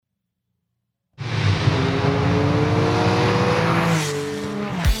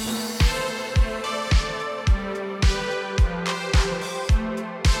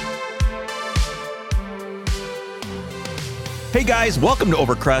Hey guys, welcome to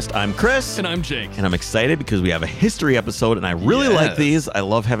Overcrest. I'm Chris. And I'm Jake. And I'm excited because we have a history episode, and I really like these. I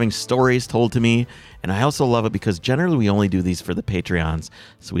love having stories told to me, and I also love it because generally we only do these for the Patreons,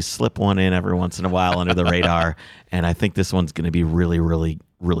 so we slip one in every once in a while under the radar, and I think this one's going to be really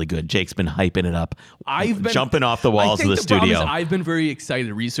good. Jake's been hyping it up. I've been jumping off the walls of the studio. I've been very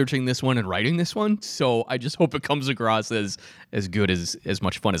excited researching this one and writing this one, so I just hope it comes across as good as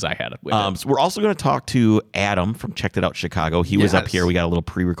much fun as I had with it. So we're also going to talk to Adam from Checked It Out Chicago. He was up here. We got a little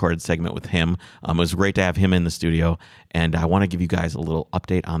pre-recorded segment with him. It was great to have him in the studio, and I want to give you guys a little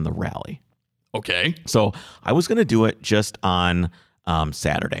update on the rally. Okay. So I was going to do it just on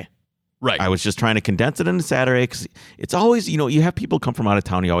Saturday. Right. I was just trying to condense it into Saturday because it's always, you have people come from out of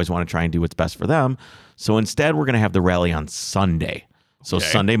town. You always want to try and do what's best for them. So instead, we're going to have the rally on Sunday. So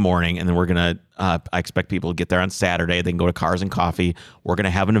Sunday morning, and then we're going to, I expect people to get there on Saturday. They can go to Cars and Coffee. We're going to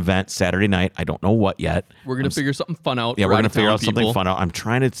have an event Saturday night. I don't know what yet. We're going to figure something fun out. Yeah, we're going to figure out something fun out. I'm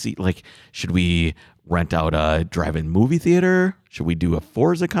trying to see, should we rent out a drive-in movie theater? Should we do a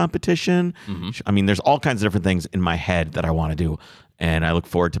Forza competition? Mm-hmm. I mean, there's all kinds of different things in my head that I want to do. And I look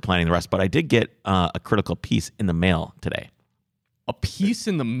forward to planning the rest. But I did get a critical piece in the mail today. A piece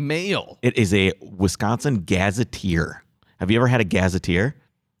in the mail? It is a Wisconsin Gazetteer. Have you ever had a Gazetteer?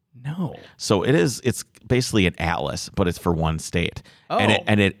 No. So it's basically an atlas, but it's for one state. Oh.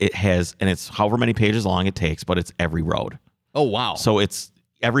 And it has, and it's however many pages long it takes, but it's every road. Oh, wow. So it's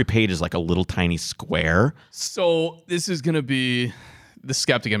every page is like a little tiny square. So this is going to be the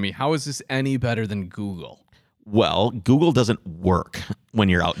skeptic in me. How is this any better than Google? Well, Google doesn't work when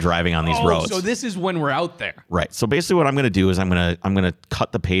you're out driving on these roads. So this is when we're out there. Right. So basically what I'm going to do is I'm going to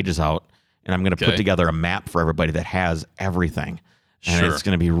cut the pages out, and I'm going to put together a map for everybody that has everything. And it's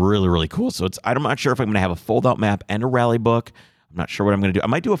going to be really cool. So I'm not sure if I'm going to have a fold-out map and a rally book. I'm not sure what I'm going to do. I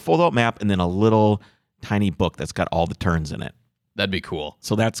might do a fold-out map and then a little tiny book that's got all the turns in it. That'd be cool.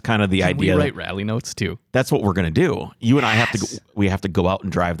 So that's kind of the idea. We write rally notes too. That's what we're going to do. You and I have to go out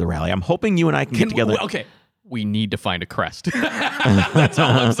and drive the rally. I'm hoping you and I can get together. Okay. We need to find a crest. That's all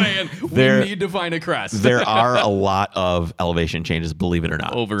I'm saying. We need to find a crest. There are a lot of elevation changes, believe it or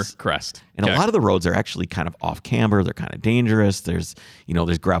not. Over crest. And a lot of the roads are actually kind of off camber. They're kind of dangerous. There's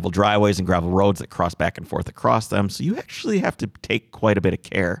gravel driveways and gravel roads that cross back and forth across them. So you actually have to take quite a bit of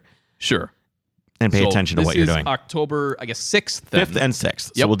care. Sure. And pay attention to what you're doing. October, I guess, 6th. 5th and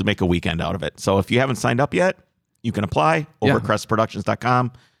 6th. So we'll make a weekend out of it. So if you haven't signed up yet, you can apply over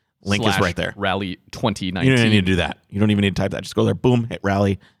crestproductions.com. Link is right there. Rally 2019. You don't need to do that. You don't even need to type that. Just go there, boom, hit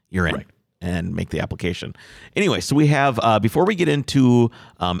rally, you're in, and make the application. Anyway, so we have, before we get into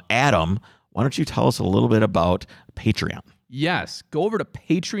Adam, why don't you tell us a little bit about Patreon? Yes, go over to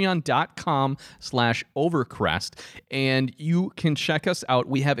patreon.com/overcrest and you can check us out.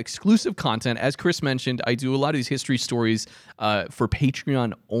 We have exclusive content. As Chris mentioned, I do a lot of these history stories for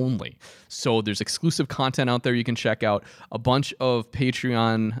Patreon only. So there's exclusive content out there you can check out. A bunch of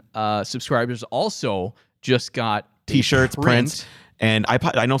Patreon subscribers also just got T-shirts, prints. And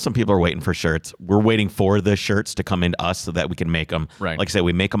I know some people are waiting for shirts. We're waiting for the shirts to come into us so that we can make them. Right. Like I said,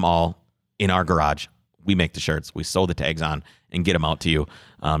 we make them all in our garage. We make the shirts, we sew the tags on, and get them out to you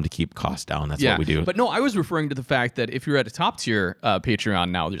to keep costs down. That's what we do. But no, I was referring to the fact that if you're at a top tier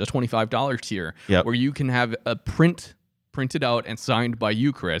Patreon now, there's a $25 tier where you can have a printed out and signed by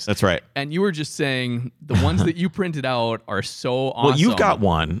you, Chris. That's right. And you were just saying the ones that you printed out are so awesome. Well, you've got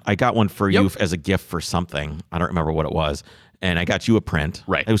one. I got one for you as a gift for something. I don't remember what it was. And I got you a print.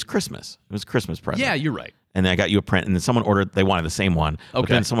 Right. It was Christmas. It was a Christmas present. Yeah, you're right. And then I got you a print, and then someone ordered, they wanted the same one. But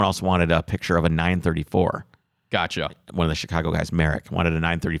then someone else wanted a picture of a 934. Gotcha. One of the Chicago guys, Merrick, wanted a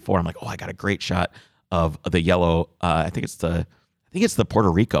 934. I'm like, I got a great shot of the yellow, I think it's the Puerto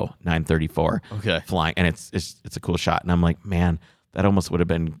Rico 934 flying. And it's a cool shot. And I'm like, man, that almost would have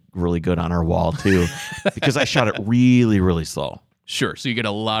been really good on our wall too, because I shot it really slow. Sure. So you get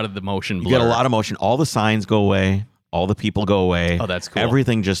a lot of the motion blur. You get a lot of motion. All the signs go away. All the people go away. Oh, that's cool.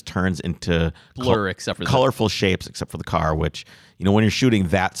 Everything just turns into blur, except for colorful shapes, except for the car, which, when you're shooting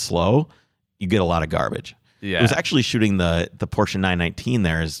that slow, you get a lot of garbage. Yeah. It was actually shooting the Porsche 919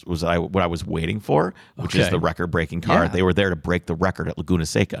 there was what I was waiting for, which is the record-breaking car. Yeah. They were there to break the record at Laguna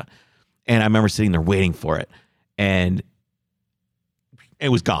Seca. And I remember sitting there waiting for it. And it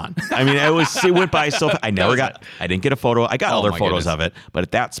was gone. I mean, it went by so fast. I didn't get a photo. I got other photos of it, but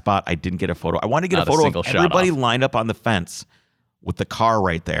at that spot, I didn't get a photo. I wanted to get a photo of everybody lined up on the fence with the car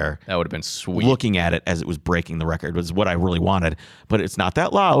right there. That would have been sweet. Looking at it as it was breaking the record was what I really wanted, but it's not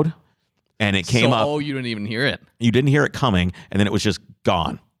that loud. And it came up. Oh, you didn't even hear it. You didn't hear it coming, and then it was just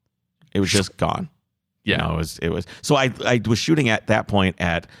gone. It was just gone. Yeah. It was. So I was shooting at that point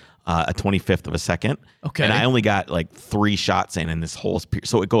at a 25th of a second. Okay. And I only got like 3 shots in this whole,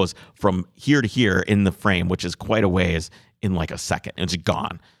 so it goes from here to here in the frame, which is quite a ways, in like a second. It's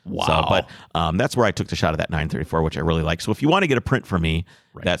gone. Wow. So, but that's where I took the shot of that 934, which I really like. So if you want to get a print from me,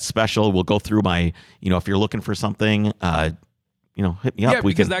 that's special. We'll go through my, if you're looking for something, hit me up. Yeah,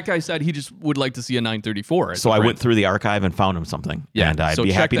 because that guy said he just would like to see a 934. So I went through the archive and found him something. Yeah, and I'd so be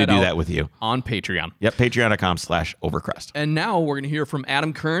check happy to that do out that with you. on Patreon. Yep, patreon.com/Overcrest. And now we're going to hear from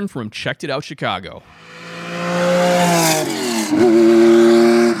Adam Kern from Checked It Out Chicago.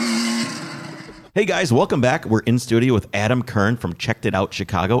 Hey guys, welcome back. We're in studio with Adam Kern from Checked It Out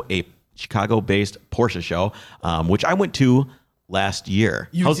Chicago, a Chicago-based Porsche show, which I went to last year.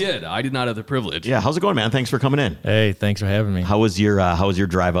 You did. I did not have the privilege. Yeah, how's it going, man? Thanks for coming in. Hey, thanks for having me. How was your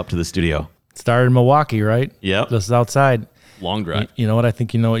drive up to the studio? Started in Milwaukee, right? Yep. Just outside. Long drive. You know what? I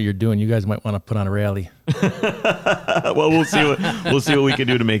think you know what you're doing. You guys might want to put on a rally. Well, we'll see what we can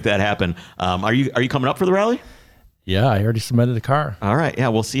do to make that happen. Are you coming up for the rally? Yeah, I already submitted a car. All right. Yeah,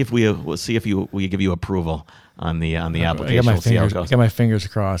 we'll see if we give you approval on the application. I We'll see how it goes. got my fingers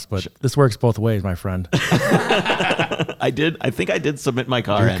crossed, but this works both ways, my friend. I think I did submit my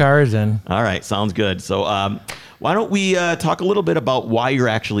car. Your car is in. All right, sounds good. So why don't we talk a little bit about why you're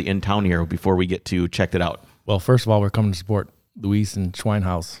actually in town here before we get to Checked It Out? Well, first of all, we're coming to support Luis and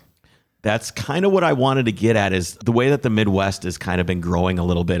Schweinhaus. That's kind of what I wanted to get at, is the way that the Midwest has kind of been growing a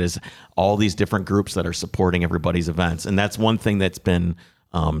little bit, is all these different groups that are supporting everybody's events. And that's one thing that's been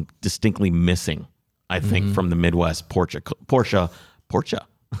distinctly missing, I think, from the Midwest Porsche culture.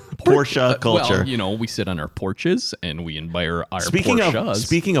 Well, we sit on our porches and we admire our Speaking Porsches.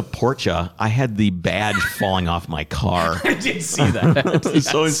 Speaking of Porsche, I had the badge falling off my car. I did see that.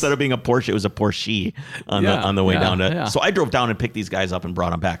 So instead of being a Porsche, it was a Porsche on the way down to. Yeah. So I drove down and picked these guys up and brought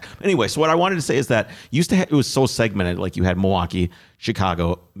them back. Anyway, so what I wanted to say is that it was so segmented. Like you had Milwaukee,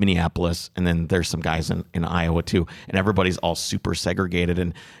 Chicago, Minneapolis, and then there's some guys in Iowa too, and everybody's all super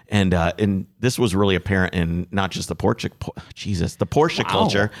segregated. And this was really apparent in not just the Porsche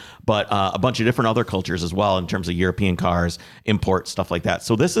culture, but a bunch of different other cultures as well in terms of European cars, import stuff like that.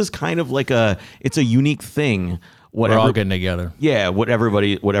 So this is kind of like it's a unique thing. We're all getting together. Yeah, what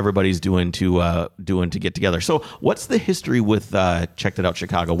everybody's doing to get together. So what's the history with Checked It Out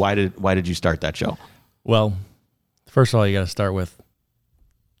Chicago? Why did you start that show? Well, first of all, you got to start with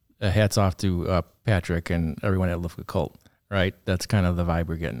hats off to Patrick and everyone at Lufka Cult, right? That's kind of the vibe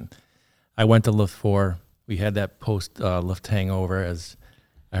we're getting. I went to Luft 4. We had that post Luft hangover, as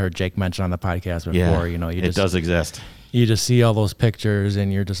I heard Jake mention on the podcast before. Yeah, it does exist. You just see all those pictures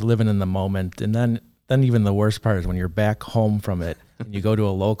and you're just living in the moment. And then even the worst part is when you're back home from it and you go to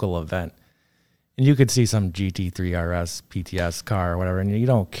a local event and you could see some GT3 RS PTS car or whatever, and you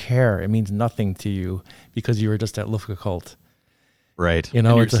don't care. It means nothing to you because you were just at Lufka Cult. Right. And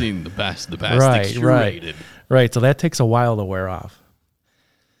you're seeing the best right, extruded. Right. So that takes a while to wear off.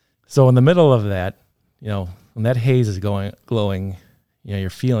 So in the middle of that, when that haze is glowing, you're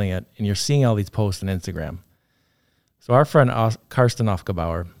feeling it and you're seeing all these posts on Instagram. So our friend Karsten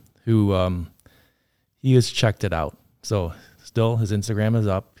Aufgebauer, who he has checked it out. So still his Instagram is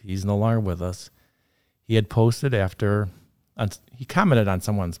up. He's no longer with us. He had posted he commented on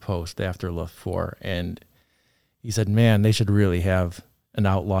someone's post after Luft 4, and he said, man, they should really have an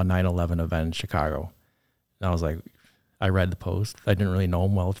Outlaw 911 event in Chicago. And I was like, I read the post. I didn't really know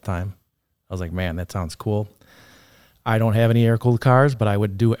him well at the time. I was like, man, that sounds cool. I don't have any air-cooled cars, but I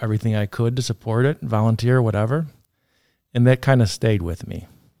would do everything I could to support it, volunteer, whatever. And that kind of stayed with me.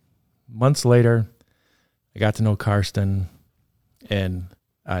 Months later, I got to know Karsten, and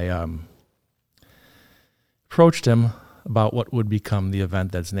I approached him about what would become the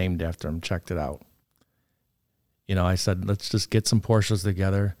event that's named after him, Checked It Out. I said, let's just get some Porsches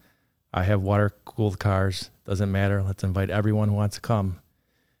together. I have water-cooled cars. Doesn't matter. Let's invite everyone who wants to come,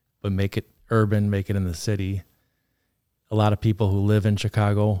 but make it urban, make it in the city. A lot of people who live in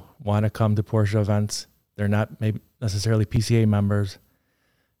Chicago want to come to Porsche events. They're not maybe necessarily PCA members.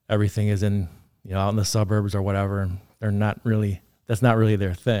 Everything is in, out in the suburbs or whatever. That's not really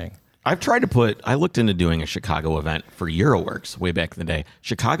their thing. I looked into doing a Chicago event for EuroWorks way back in the day.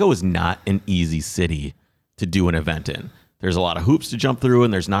 Chicago is not an easy city to do an event in. There's a lot of hoops to jump through,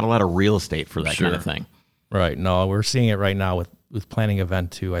 and there's not a lot of real estate for that kind of thing. Right. No, we're seeing it right now with planning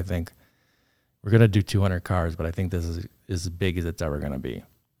event 2. I think we're going to do 200 cars, but I think this is as big as it's ever going to be.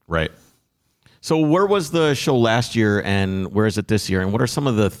 Right. So where was the show last year and where is it this year? And what are some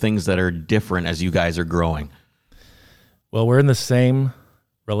of the things that are different as you guys are growing? Well, we're in the same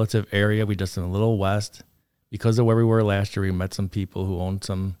relative area. We just in a little west. Because of where we were last year, we met some people who owned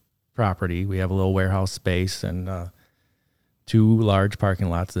some property. We have a little warehouse space, and 2 large parking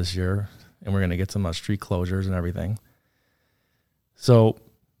lots this year, and we're going to get some street closures and everything. So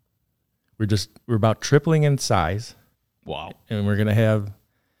we're about tripling in size. Wow. And we're going to have,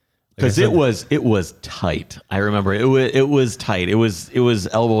 because it was tight. I remember it was tight. It was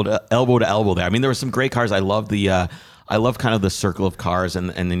elbow to elbow there. I mean, there were some great cars. I love kind of the circle of cars, and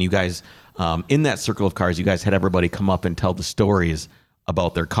then you guys in that circle of cars, you guys had everybody come up and tell the stories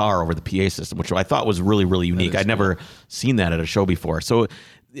about their car over the PA system, which I thought was really, really unique. I'd never seen that at a show before. So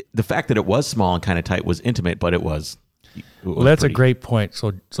the fact that it was small and kind of tight was intimate, but it was. Well, that's a great point.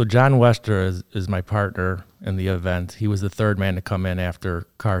 So John Wester is my partner in the event. He was the third man to come in after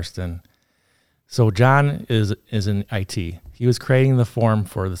Karsten. So John is in IT. He was creating the form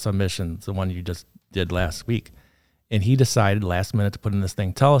for the submissions, the one you just did last week. And he decided last minute to put in this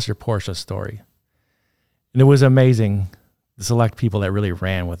thing, tell us your Porsche story. And it was amazing to select people that really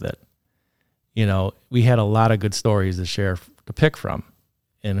ran with it. You know, we had a lot of good stories to share, to pick from.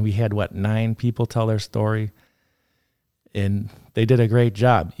 And we had, 9 people tell their story. And they did a great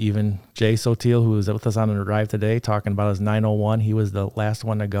job. Even Jay Sotil, who was with us on the drive today, talking about his 901, he was the last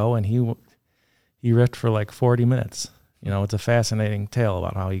one to go, and he ripped for like 40 minutes. You know, it's a fascinating tale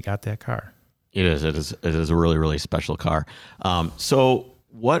about how he got that car. It is a really, really special car. So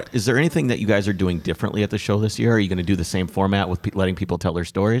is there anything that you guys are doing differently at the show this year? Are you going to do the same format with letting people tell their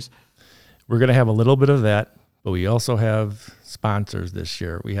stories? We're going to have a little bit of that, but we also have sponsors this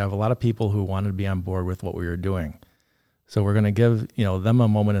year. We have a lot of people who wanted to be on board with what we were doing. So we're going to give them a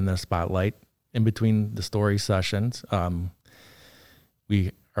moment in the spotlight in between the story sessions.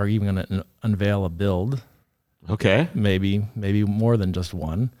 We are even going to unveil a build. Okay. Maybe more than just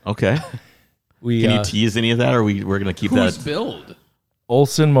one. Okay. Can you tease any of that, or we're going to keep that? Whose build?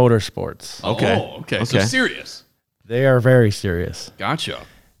 Olson Motorsports. Okay. Oh, okay. So serious. They are very serious. Gotcha.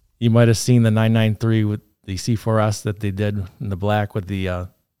 You might have seen the 993 with the C4S that they did in the black with the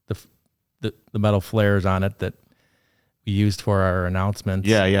metal flares on it that we used for our announcements.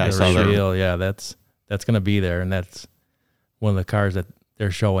 Yeah, I saw that. Yeah, that's going to be there, and that's one of the cars that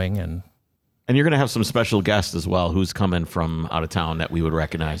they're showing. And you're going to have some special guests as well. Who's coming from out of town that we would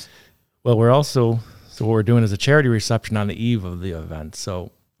recognize? Well, what we're doing is a charity reception on the eve of the event.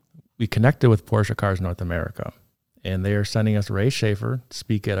 So we connected with Porsche Cars North America, and they are sending us Ray Schaefer to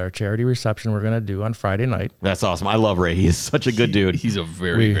speak at our charity reception we're going to do on Friday night. That's awesome. I love Ray. He's such a good dude. He's a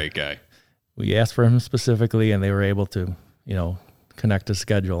very great guy. We asked for him specifically, and they were able to, connect a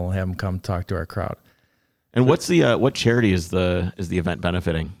schedule and have him come talk to our crowd. And what charity is the event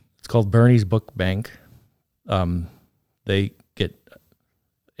benefiting? It's called Bernie's Book Bank. They get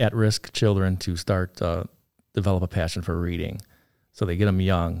at-risk children to develop a passion for reading. So they get them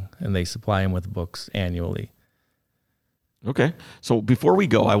young, and they supply them with books annually. Okay. So before we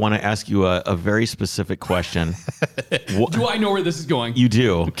go, I want to ask you a very specific question. Do I know where this is going? You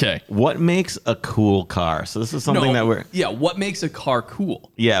do. Okay. What makes a cool car? So this is something that we're... Yeah, what makes a car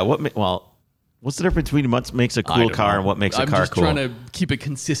cool? Yeah, what's the difference between what makes a cool car and what makes a car cool? I'm just trying to keep it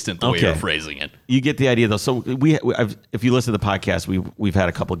consistent the way you're phrasing it. You get the idea, though. So if you listen to the podcast, we've had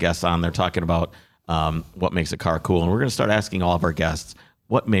a couple guests on there talking about what makes a car cool. And we're going to start asking all of our guests,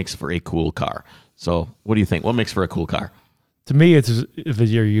 what makes for a cool car? So what do you think? What makes for a cool car? To me, it's if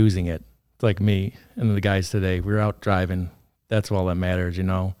you're using it. It's like me and the guys today. We're out driving. That's all that matters,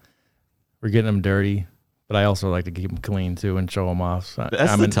 We're getting them dirty, but I also like to keep them clean too and show them off. So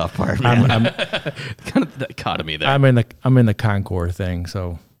That's the tough part, man. Kind of the dichotomy there. I'm in the Concours thing,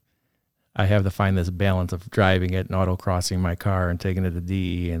 so I have to find this balance of driving it and autocrossing my car and taking it to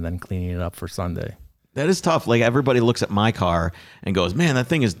DE and then cleaning it up for Sunday. That is tough. Like, everybody looks at my car and goes, man, that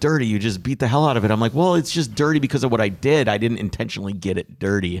thing is dirty. You just beat the hell out of it. I'm like, well, it's just dirty because of what I did. I didn't intentionally get it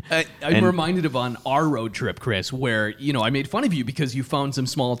dirty. I'm reminded of on our road trip, Chris, where, I made fun of you because you found some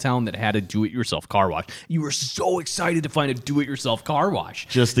small town that had a do-it-yourself car wash. You were so excited to find a do-it-yourself car wash.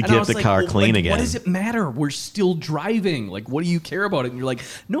 Just to get the car clean again. What does it matter? We're still driving. Like, what do you care about it? And you're like,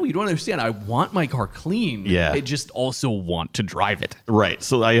 no, you don't understand. I want my car clean. Yeah. I just also want to drive it. Right.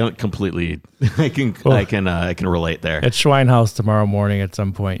 So I completely, I can relate there. At Schweinhaus tomorrow morning at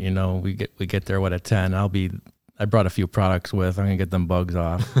some point, we get there at 10. I brought a few products with. I'm gonna get them bugs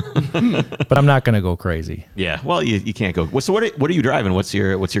off, but I'm not gonna go crazy. Yeah, well, you can't go. So what are you driving? What's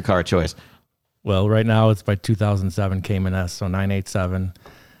your car choice? Well, right now it's my 2007 Cayman S, so 987.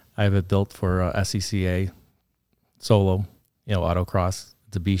 I have it built for SCCA solo, autocross.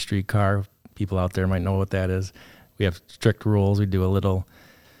 It's a B Street car. People out there might know what that is. We have strict rules. We do a little.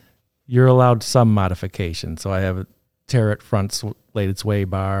 You're allowed some modification. So I have a Tarrant front bladed sway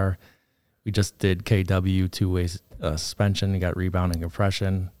bar. We just did KW two-way suspension. You got rebound and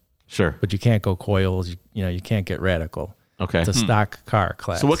compression. Sure. But you can't go coils. You can't get radical. Okay. It's a stock car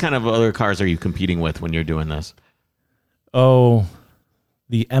class. So what kind of other cars are you competing with when you're doing this? Oh,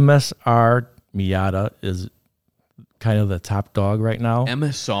 the MSR Miata is kind of the top dog right now.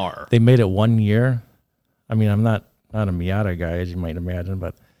 MSR. They made it 1 year. I mean, I'm not a Miata guy, as you might imagine,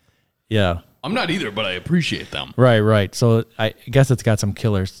 but yeah. I'm not either, but I appreciate them. Right. So I guess it's got some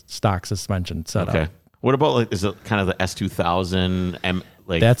killer stock suspension set Okay. up. What about, like, is it kind of the S2000?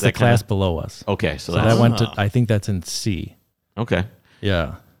 Like That's the that class kinda? below us. Okay, so So that's that went to, I think that's in C. okay.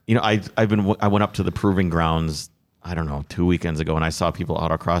 Yeah. You know, I went up to the Proving Grounds, I don't know, 2 weekends ago, and I saw people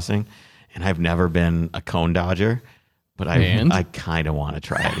autocrossing, and I've never been a cone dodger, but I kind of want to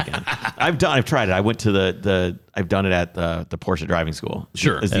try it again. I've tried it. I went to I've done it at the Porsche driving school.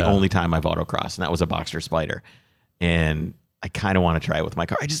 Sure. It's the only time I've autocrossed, and that was a Boxster Spider. And I kind of want to try it with my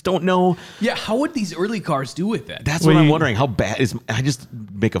car. I just don't know. Yeah, how would these early cars do with that? That's what I'm wondering. How bad is I just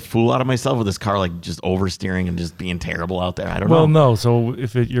make a fool out of myself with this car, like just oversteering and just being terrible out there? I don't know. Well, no. So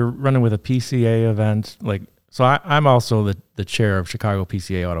if you're running with a PCA event, like, so I'm also the chair of Chicago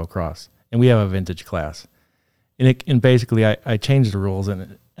PCA Autocross, and we have a vintage class. And basically I changed the rules, and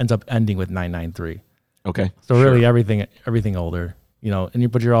it ends up ending with 993. Okay. So really everything older,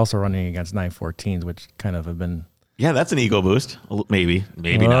 but you're also running against 914s, which kind of have been. Yeah, that's an ego boost. Maybe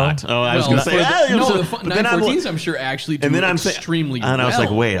Well, not. Oh, I was going to say. the but then I'm 914s, I'm sure actually do and then extremely well. And I was like,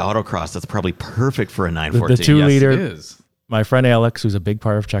 wait, autocross, that's probably perfect for a 914. The 2 Yes, liter. it is. My friend Alex, who's a big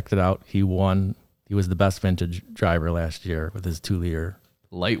part of Checked It Out, he won. He was the best vintage driver last year with his 2 liter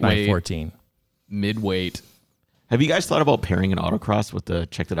Lightweight, 914. mid-weight. Have you guys thought about pairing an autocross with the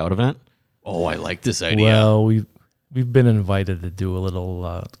Checked It Out event? Oh, I like this idea. Well, we've been invited to do a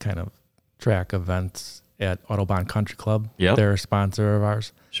little kind of track events at Autobahn Country Club. Yep. They're a sponsor of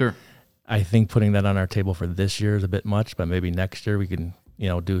ours. Sure. I think putting that on our table for this year is a bit much, but maybe next year we can,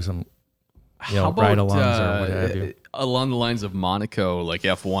 do some, How about, ride-alongs or what have you. along the lines of Monaco, like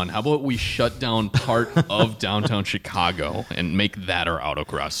F1, how about we shut down part of downtown Chicago and make that our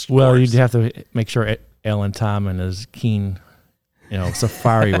autocross Well, course? you'd have to make sure Alan Tom and his keen,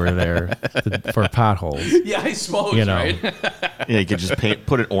 Safari were there for potholes. Yeah, I suppose, right? Yeah, you could just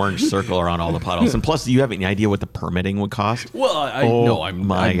put an orange circle around all the potholes. And plus, do you have any idea what the permitting would cost? Well, I'm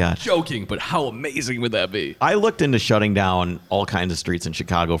gosh. joking, but how amazing would that be? I looked into shutting down all kinds of streets in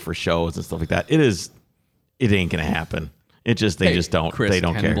Chicago for shows and stuff like that. It ain't gonna happen. They just don't. Chris They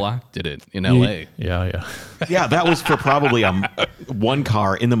don't care. Kenblock did it in L.A. Yeah. Yeah, that was for probably one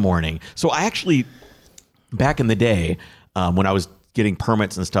car in the morning. So I actually, back in the day, when I was getting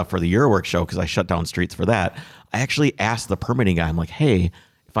permits and stuff for the Euroworks show, because I shut down streets for that, I actually asked the permitting guy, I'm like, hey,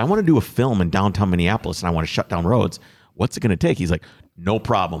 if I want to do a film in downtown Minneapolis and I want to shut down roads, what's it going to take? He's like, no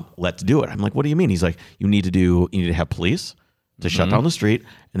problem. Let's do it. I'm like, what do you mean? He's like, you need to have police to shut down the street,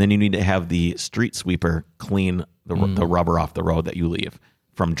 and then you need to have the street sweeper clean the rubber off the road that you leave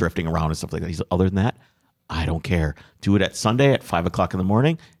from drifting around and stuff like that. He's like, other than that, I don't care. Do it at Sunday at 5:00 in the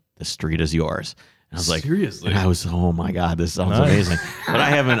morning. The street is yours. And I was like, Seriously? And I was, oh my God, this sounds amazing. But I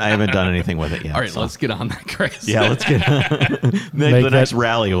haven't done anything with it yet. All right, so. let's get on that, Chris. Yeah, let's get the next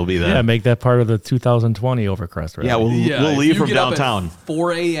rally will be that. Yeah, make that part of the 2020 Overcrest rally. Yeah, we'll if leave you from get up downtown. at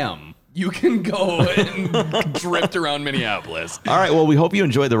 4 a.m., you can go and drift around Minneapolis. All right, well, we hope you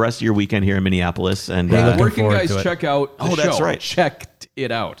enjoy the rest of your weekend here in Minneapolis. And looking Where can forward guys to it. check out the show? that's right. Checked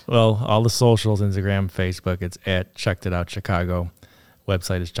it out. Well, all the socials, Instagram, Facebook, it's at Checked It Out Chicago.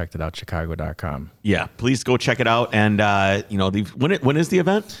 Website is checkeditoutchicago.com. yeah, please go check it out. And when is the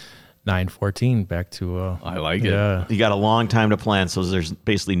event? 914 back to I like it. yeah. You got a long time to plan, so there's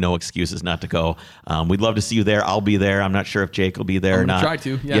basically no excuses not to go. We'd love to see you there. I'll be there. I'm not sure if Jake will be there or I'm gonna not. try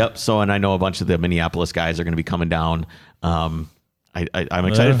to, yeah. Yep. So, and I know a bunch of the Minneapolis guys are going to be coming down. I'm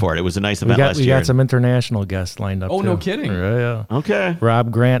excited for it. It was a nice event last We year. got some international guests lined up. Oh, too. no kidding. Yeah. Okay.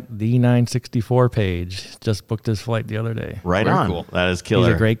 Rob Grant, the 964 page, just booked his flight the other day. Right Very on. cool. That is killer.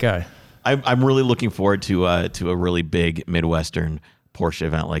 He's a great guy. I'm really looking forward to a really big Midwestern Porsche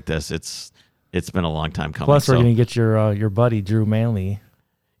event like this. It's been a long time coming. Plus, we're so. going to get your buddy Drew Manley.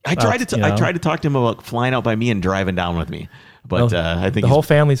 I tried to talk to him about flying out by me and driving down with me, but I think the whole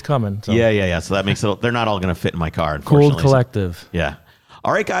family's coming. So. Yeah. So that makes it. They're not all going to fit in my car. Cool Unfortunately. Collective. Yeah.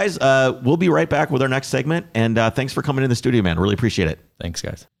 All right, guys. We'll be right back with our next segment, and thanks for coming in the studio, man. Really appreciate it. Thanks,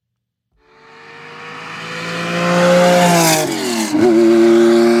 guys.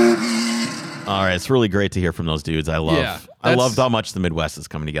 All right, it's really great to hear from those dudes. I love how much the Midwest is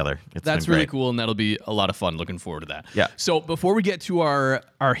coming together. That's really cool, and that'll be a lot of fun. Looking forward to that. Yeah. So before we get to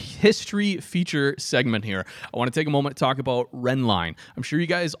our history feature segment here, I want to take a moment to talk about Renline. I'm sure you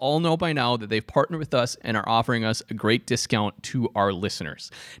guys all know by now that they've partnered with us and are offering us a great discount to our listeners.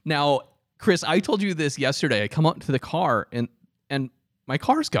 Now, Chris, I told you this yesterday. I come out to the car and my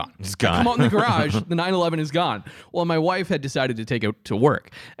car's gone. It's gone. I come out in the garage, the 911 is gone. Well, my wife had decided to take it to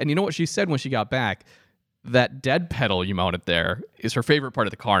work. And you know what she said when she got back? That dead pedal you mounted there is her favorite part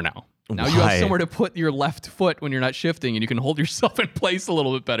of the car now. Now you have somewhere to put your left foot when you're not shifting, and you can hold yourself in place a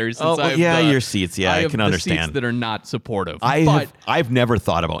little bit better. Since your seats. Yeah, I can understand. Seats that are not supportive. I've never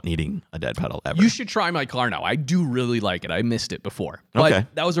thought about needing a dead pedal ever. You should try my car now. I do really like it. I missed it before. But Okay.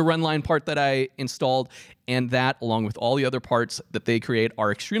 that was a Renline part that I installed, and that, along with all the other parts that they create,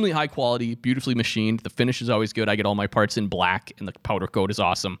 are extremely high quality, beautifully machined. The finish is always good. I get all my parts in black, and the powder coat is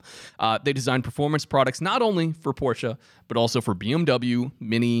awesome. They design performance products not only for Porsche, but also for BMW,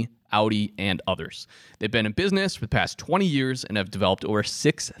 Mini, Audi, and others. They've been in business for the past 20 years and have developed over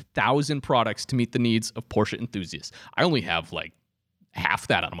 6,000 products to meet the needs of Porsche enthusiasts. I only have like half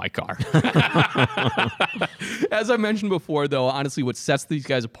that out of my car. As I mentioned before, though, honestly, what sets these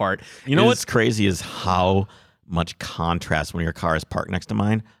guys apart, what's crazy is how much contrast when your car is parked next to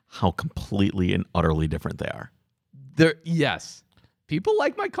mine, how completely and utterly different they are. Yes. People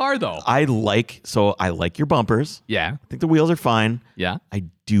like my car, though. I like your bumpers. Yeah. I think the wheels are fine. Yeah.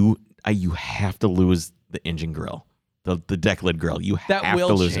 You have to lose the engine grill, the deck lid grill. You have to lose it.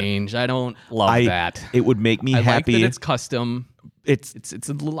 That will change. I don't love that. It would make me I happy. like that it's custom. It's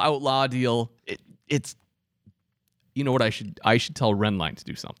a little outlaw deal. It's. You know what? I should tell Renline to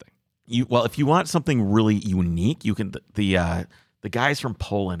do something. If you want something really unique, you can the guys from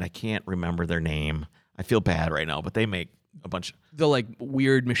Poland. I can't remember their name. I feel bad right now, but they make a bunch. The like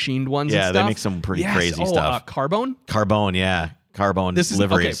weird machined ones. Yeah, and stuff. They make some pretty crazy stuff. Carbone. Carbone, yeah. Carbone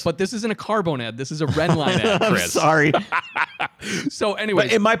liveries. Okay, but this isn't a Carbone ad. This is a Renline ad, Chris. I'm sorry. So anyway,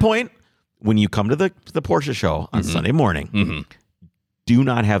 in my point, when you come to the Porsche show on Sunday morning, do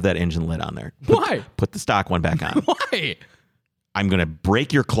not have that engine lid on there. Why? Put the stock one back on. Why? I'm going to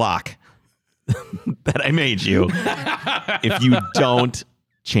break your clock that I made you if you don't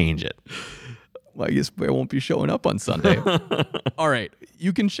change it. Well, I guess I won't be showing up on Sunday. All right.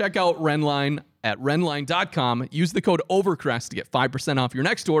 You can check out Renline at renline.com. Use the code OVERCREST to get 5% off your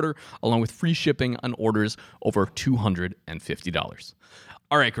next order, along with free shipping on orders over $250.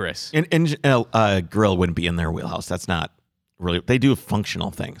 All right, Chris. And grill wouldn't be in their wheelhouse. That's not really. They do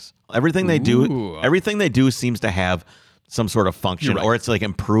functional things. Everything they do seems to have some sort of function, or it's like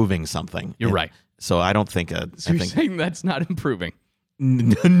improving something. You're right. So I don't think. You're saying that's not improving.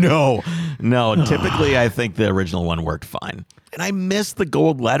 No. Typically, I think the original one worked fine. And I miss the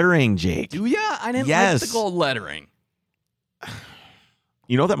gold lettering, Jake. Do ya? I didn't like the gold lettering.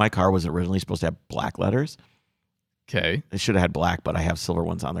 You know that my car was originally supposed to have black letters? Okay. They should have had black, but I have silver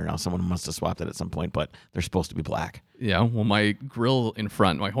ones on there now. Someone must have swapped it at some point, but they're supposed to be black. Yeah, well, my grill in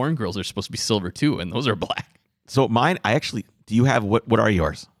front, my horn grills are supposed to be silver too, and those are black. So mine, do you have, what are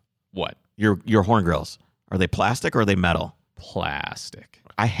yours? What? Your horn grills. Are they plastic or are they metal? Plastic.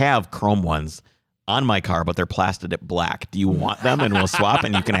 I have chrome ones on my car, but they're plastered at black. Do you want them? And we'll swap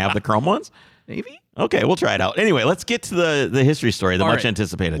and you can have the chrome ones? Maybe. Okay, we'll try it out. Anyway, let's get to the history story, the much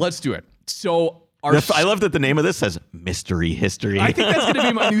anticipated. Let's do it. So I love that the name of this says Mystery History. I think that's going to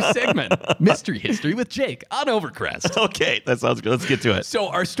be my new segment. Mystery History with Jake on Overcrest. Okay, that sounds good. Let's get to it. So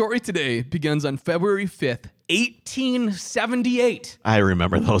our story today begins on February 5th, 1878. I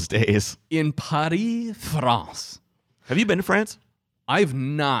remember those days. In Paris, France. Have you been to France? I've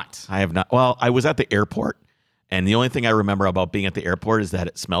not. I have not. Well, I was at the airport, and the only thing I remember about being at the airport is that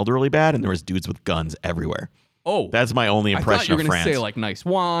it smelled really bad, and there was dudes with guns everywhere. Oh. That's my only impression of France. I thought you were going to say like nice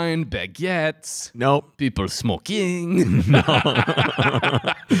wine, baguettes. Nope. People smoking. No.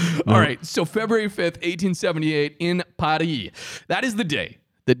 All right. So February 5th, 1878 in Paris. That is the day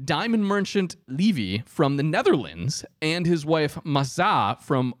that diamond merchant Levy from the Netherlands and his wife Maza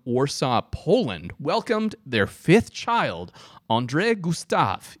from Warsaw, Poland, welcomed their fifth child, André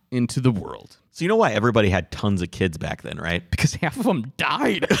Gustave, into the world. So you know why everybody had tons of kids back then, right? Because half of them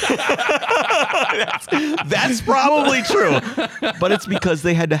died. That's probably true. But it's because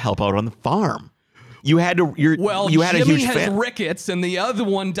they had to help out on the farm. You had to. You had Jimmy a huge has rickets, and the other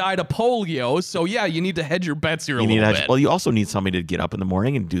one died of polio. So yeah, you need to hedge your bets here a little bit. Well, you also need somebody to get up in the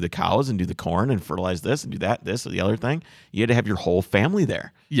morning and do the cows and do the corn and fertilize this and do that, this or the other thing. You had to have your whole family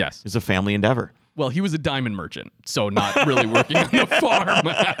there. Yes, it's a family endeavor. Well, he was a diamond merchant, so not really working on the farm.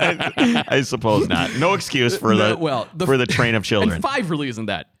 I suppose not. No excuse for the train of children. And 5 really isn't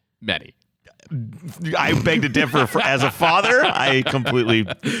that many. I beg to differ. As a father, I completely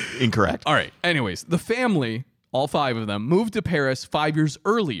incorrect. All right. Anyways, the family all 5 of them, moved to Paris 5 years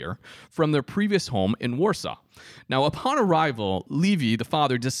earlier from their previous home in Warsaw. Now, upon arrival, Levy, the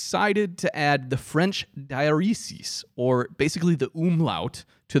father, decided to add the French diaresis, or basically the umlaut,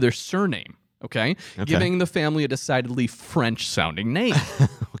 to their surname. Okay? Giving the family a decidedly French-sounding name.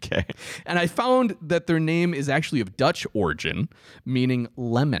 Okay. And I found that their name is actually of Dutch origin, meaning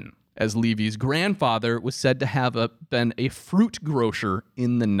lemon, as Levy's grandfather was said to have been a fruit grocer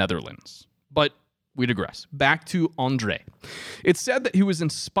in the Netherlands. But we digress. Back to André. It's said that he was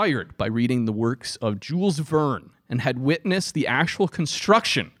inspired by reading the works of Jules Verne and had witnessed the actual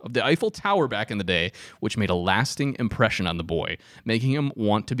construction of the Eiffel Tower back in the day, which made a lasting impression on the boy, making him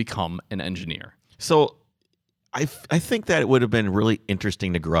want to become an engineer. So I think that it would have been really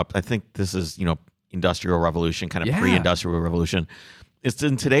interesting to grow up. I think this is, Industrial Revolution, kind of pre-Industrial Revolution. It's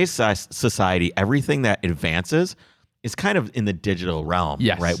in today's society, everything that advances is kind of in the digital realm,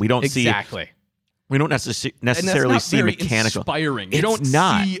 right? We don't exactly. We don't necessarily see mechanical. Inspiring. You don't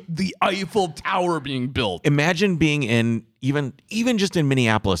see the Eiffel Tower being built. Imagine being in even just in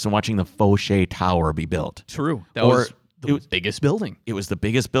Minneapolis and watching the Fauché Tower be built. True. That was the biggest building. It was the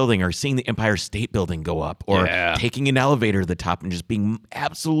biggest building, or seeing the Empire State Building go up, or taking an elevator to the top and just being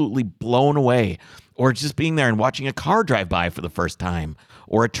absolutely blown away, or just being there and watching a car drive by for the first time,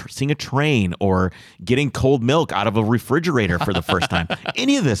 or seeing a train, or getting cold milk out of a refrigerator for the first time.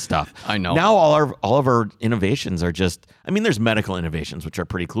 Any of this stuff. I know. Now all of our innovations are just, there's medical innovations, which are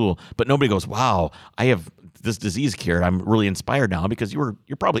pretty cool, but nobody goes, wow, I have this disease cured. I'm really inspired now, because you're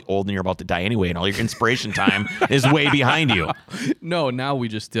probably old and you're about to die anyway, and all your inspiration time is way behind you. No, now we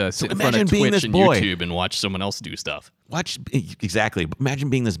just sit in front of Twitch and YouTube and watch someone else do stuff. Exactly. Imagine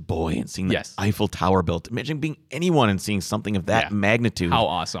being this boy and seeing the Eiffel Tower built. Imagine being anyone and seeing something of that magnitude. How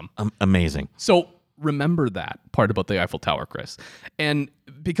awesome. Amazing. So remember that part about the Eiffel Tower, Chris. And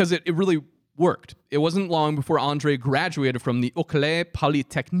because it really worked. It wasn't long before André graduated from the École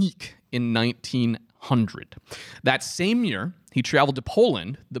Polytechnique in 1900. That same year, he traveled to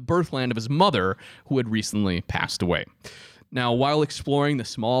Poland, the birthland of his mother, who had recently passed away. Now, while exploring the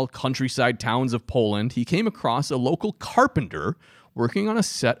small countryside towns of Poland, he came across a local carpenter working on a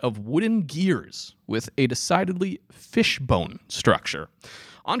set of wooden gears with a decidedly fishbone structure.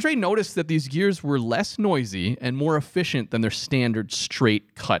 André noticed that these gears were less noisy and more efficient than their standard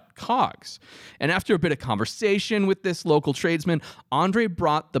straight-cut cogs. And after a bit of conversation with this local tradesman, André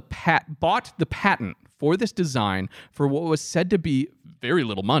bought the patent for this design for what was said to be very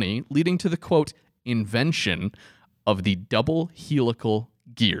little money, leading to the, quote, invention of the double helical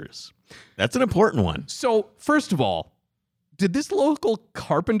gears. That's an important one. So, first of all, did this local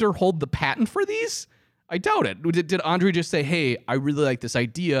carpenter hold the patent for these? I doubt it. Did André just say, hey, I really like this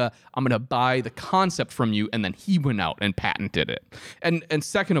idea, I'm going to buy the concept from you, and then he went out and patented it? And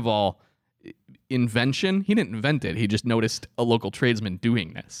second of all, invention, he didn't invent it. He just noticed a local tradesman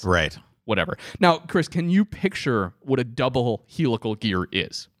doing this. Right. Whatever. Now, Chris, can you picture what a double helical gear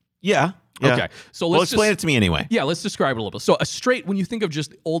is? Yeah. Okay, so let's explain it to me anyway. Yeah, let's describe it a little bit. So when you think of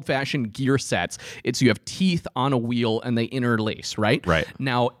just old-fashioned gear sets, you have teeth on a wheel and they interlace, right? Right.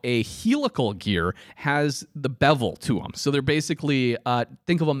 Now, a helical gear has the bevel to them. So they're basically,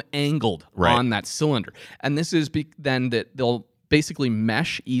 think of them angled on that cylinder. And this is then that they'll basically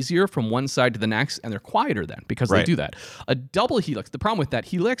mesh easier from one side to the next, and they're quieter then because they do that. A double helix, the problem with that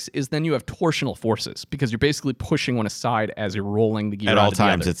helix is then you have torsional forces because you're basically pushing one aside as you're rolling the gear at out all of the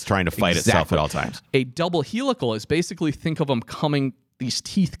times. other. It's trying to fight itself at all times. A double helical is basically, think of them these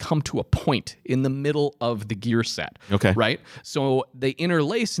teeth come to a point in the middle of the gear set. Okay. Right? So they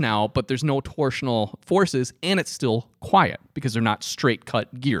interlace now, but there's no torsional forces, and it's still quiet because they're not straight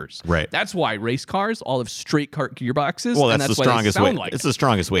cut gears. Right. That's why race cars all have straight cut gearboxes. Well, and that's the strongest way. Like it's the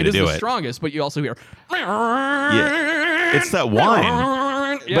strongest way to do it. It is the strongest, but you also hear. Yeah. It's that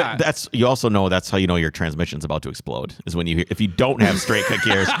whine. Yeah. But you also know that's how you know your transmission's about to explode, is when if you don't have straight cut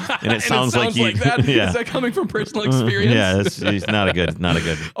gears and it sounds like that. Yeah. Is that coming from personal experience? Yeah, it's not a good.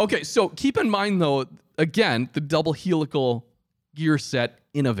 Okay, so keep in mind though, again, the double helical gear set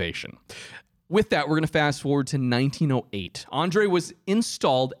innovation. With that, we're going to fast forward to 1908. André was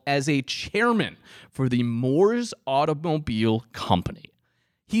installed as a chairman for the Moores Automobile Company.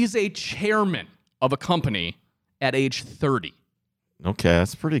 He's a chairman of a company at age 30. Okay,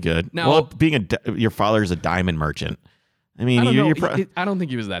 that's pretty good. Now, well, your father's a diamond merchant. I mean, I don't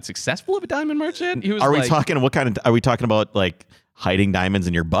think he was that successful of a diamond merchant. He was. Are we talking what kind of? Are we talking about like hiding diamonds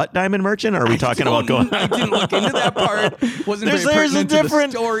in your butt, diamond merchant? Or are we talking about going? I didn't look into that part. Wasn't very pertinent to the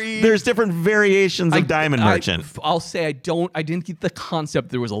story. There's different variations of diamond merchant. I'll say I didn't get the concept.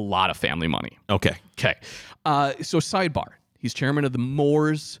 There was a lot of family money. Okay. So sidebar. He's chairman of the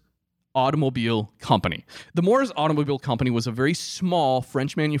Moores Automobile Company. The Mors Automobile Company was a very small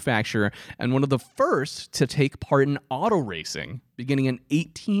French manufacturer and one of the first to take part in auto racing beginning in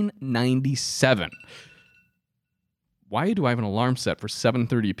 1897. Why do I have an alarm set for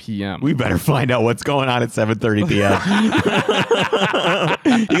 7:30 p.m.? We better find out what's going on at 7:30 p.m.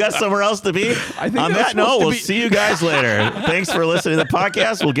 You got somewhere else to be? I think on that's that note, supposed to we'll be- see you guys later. Thanks for listening to the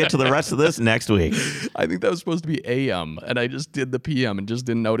podcast. We'll get to the rest of this next week. I think that was supposed to be AM, and I just did the PM and just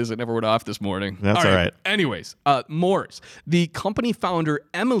didn't notice it never went off this morning. That's all right. Anyways, Mors, the company founder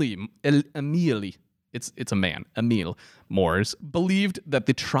Emile, it's a man, Emile Mors, believed that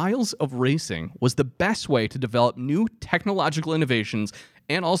the trials of racing was the best way to develop new technological innovations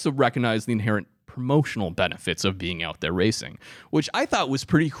and also recognize the inherent promotional benefits of being out there racing, which I thought was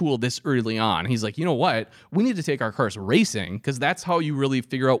pretty cool this early on. He's like, you know what? We need to take our cars racing because that's how you really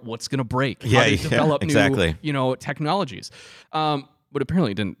figure out what's going to break. Yeah, how to develop exactly. new, technologies. But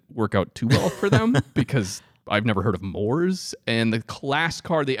apparently it didn't work out too well for them because I've never heard of Mors, and the last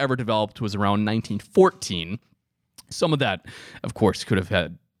car they ever developed was around 1914. Some of that, of course, could have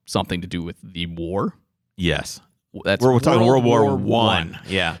had something to do with the war. Yes. That's We're talking World War War One.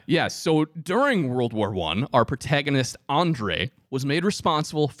 Yeah. Yeah, so during World War I, our protagonist, Andre, was made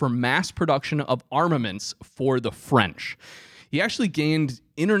responsible for mass production of armaments for the French. He actually gained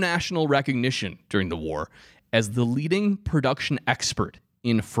international recognition during the war as the leading production expert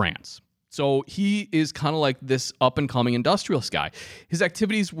in France. So he is kind of like this up-and-coming industrialist guy. His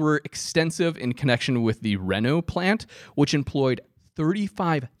activities were extensive in connection with the Renault plant, which employed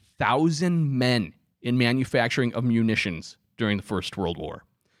 35,000 men in manufacturing of munitions during the First World War.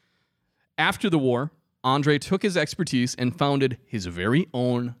 After the war, Andre took his expertise and founded his very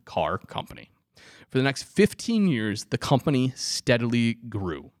own car company. For the next 15 years, the company steadily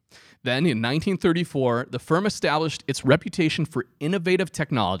grew. Then, in 1934, the firm established its reputation for innovative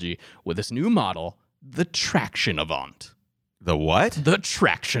technology with its new model, the Traction Avant. The what? The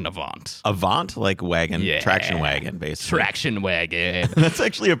Traction Avant. Avant, like wagon, Yeah. traction wagon, basically. Traction wagon. That's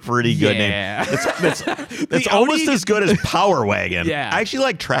actually a pretty good Yeah. name. It's The almost Audi- as good as Power Wagon. Yeah. I actually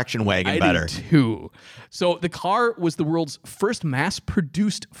like Traction Wagon I better. do too. So the car was the world's first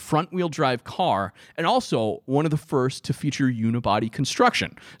mass-produced front-wheel drive car and also one of the first to feature unibody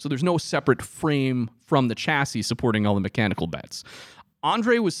construction. So there's no separate frame from the chassis supporting all the mechanical beds.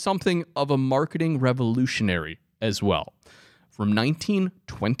 Andre was something of a marketing revolutionary as well. From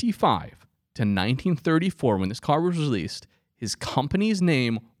 1925 to 1934, when this car was released, his company's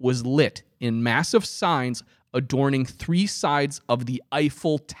name was lit in massive signs adorning 3 sides of the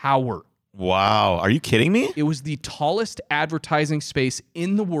Eiffel Tower. Wow. Are you kidding me? It was the tallest advertising space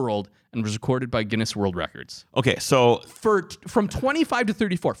in the world and was recorded by Guinness World Records. Okay, so From 25 to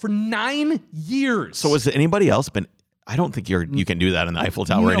 34, for 9 years. has anybody else been? I don't think you can do that in the Eiffel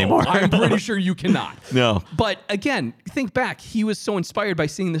Tower No, anymore. I'm pretty sure you cannot. No. But again, think back. He was so inspired by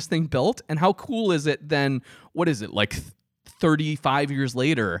seeing this thing built. And how cool is it then? What is it? Like 35 years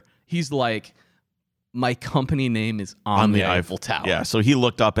later, he's like, my company name is on the Eiffel Tower. Yeah, so he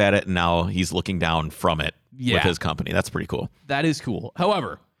looked up at it and now he's looking down from it with Yeah. his company. That's pretty cool. That is cool.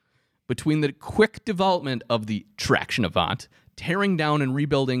 However, between the quick development of the Traction Avant, tearing down and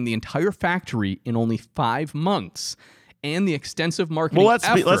rebuilding the entire factory in only 5 months, and the extensive marketing Well,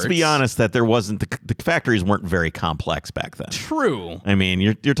 efforts, let's be honest that there wasn't the factories weren't very complex back then. True. I mean,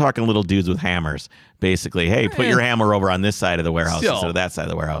 you're talking little dudes with hammers, basically. Hey, put your hammer over on this side of the warehouse Still. instead of that side of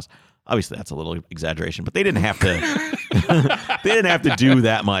the warehouse. Obviously, that's a little exaggeration, but they didn't have to. They didn't have to do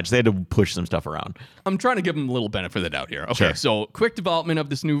that much. They had to push some stuff around. I'm trying to give him a little benefit of the doubt here. Okay, Sure. so quick development of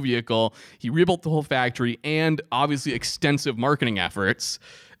this new vehicle. He rebuilt the whole factory and obviously extensive marketing efforts.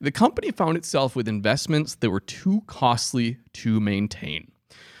 The company found itself with investments that were too costly to maintain.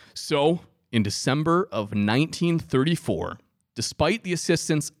 So, in December of 1934, despite the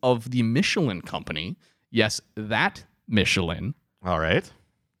assistance of the Michelin Company, yes, that Michelin, All right.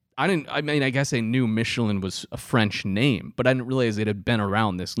 I guess I knew Michelin was a French name, but I didn't realize it had been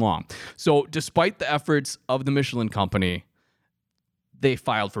around this long. So despite the efforts of the Michelin Company, they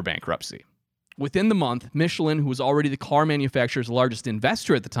filed for bankruptcy. Within the month, Michelin, who was already the car manufacturer's largest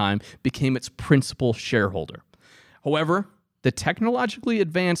investor at the time, became its principal shareholder. However, the technologically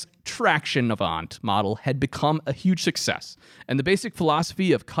advanced Traction Avant model had become a huge success, and the basic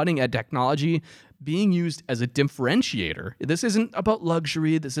philosophy of cutting-edge technology being used as a differentiator. This isn't about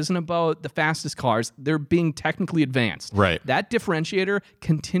luxury. This isn't about the fastest cars. They're being technically advanced. Right. That differentiator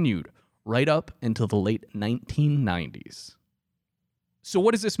continued right up until the late 1990s. So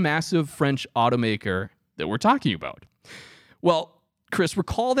what is this massive French automaker that we're talking about? Well, Chris,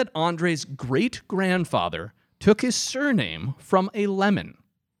 recall that Andre's great-grandfather took his surname from a lemon.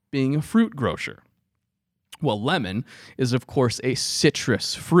 being a fruit grocer. Well, lemon is, of course, a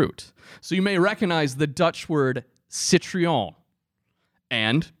citrus fruit. So you may recognize the Dutch word citron.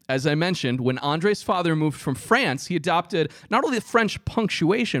 And, as I mentioned, when André's father moved from France, he adopted not only the French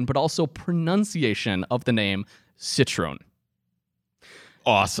punctuation, but also pronunciation of the name citron.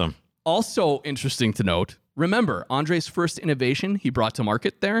 Awesome. Also interesting to note, remember, André's first innovation he brought to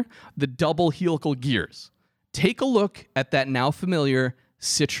market there, the double helical gears. Take a look at that now familiar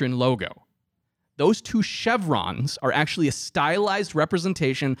Citroën logo. Those two chevrons are actually a stylized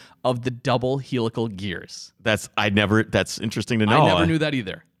representation of the double helical gears. That's interesting to know. I never knew that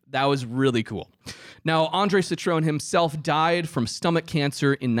either. That was really cool. Now, André Citroën himself died from stomach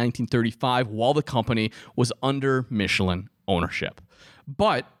cancer in 1935 while the company was under Michelin ownership.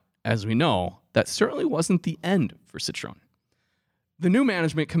 But, as we know, that certainly wasn't the end for Citroën. The new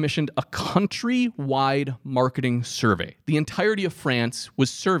management commissioned a country-wide marketing survey. The entirety of France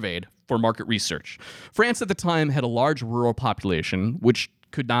was surveyed for market research. France at the time had a large rural population, which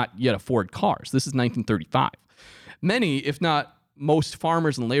could not yet afford cars. This is 1935. Many, if not most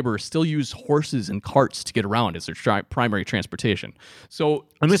farmers and laborers still use horses and carts to get around as their primary transportation. So,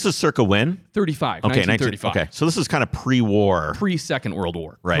 and this is circa when? 35, okay, 1935. Okay, so this is kind of pre-war. Pre-Second World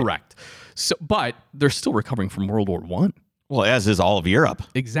War, right. Correct. So, but they're still recovering from World War I. Well, as is all of Europe.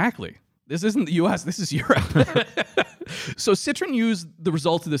 Exactly. This isn't the U.S., this is Europe. So Citroën used the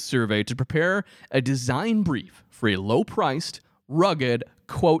results of this survey to prepare a design brief for a low-priced, rugged,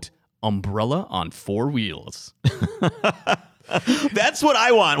 quote, umbrella on four wheels. That's what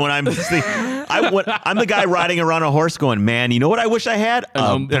I want when I'm I'm the guy riding around a horse going, man, you know what I wish I had?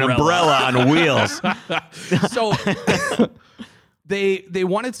 An umbrella on wheels. So they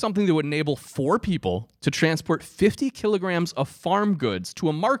wanted something that would enable four people to transport 50 kilograms of farm goods to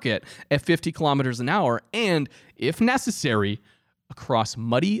a market at 50 kilometers an hour and, if necessary, across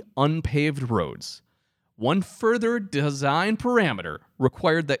muddy, unpaved roads. One further design parameter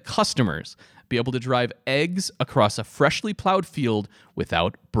required that customers be able to drive eggs across a freshly plowed field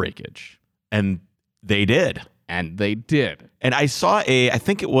without breakage. And they did. And they did. And I saw I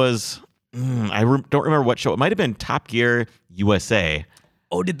think it was, don't remember what show. It might have been Top Gear USA.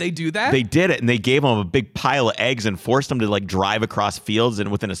 Oh, did they do that? They did it, and they gave them a big pile of eggs and forced them to like drive across fields and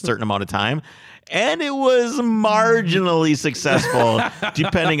within a certain amount of time. And it was marginally successful,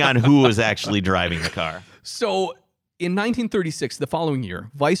 depending on who was actually driving the car. So, in 1936, the following year,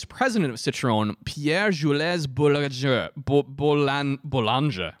 Vice President of Citroën, Pierre-Jules Boulanger,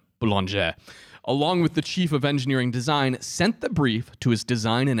 along with the Chief of Engineering Design, sent the brief to his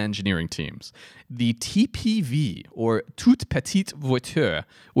design and engineering teams. The TPV, or Toute Petite Voiture,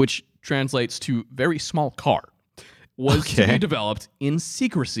 which translates to very small car, was to be developed in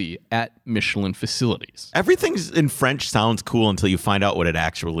secrecy at Michelin facilities. Everything in French sounds cool until you find out what it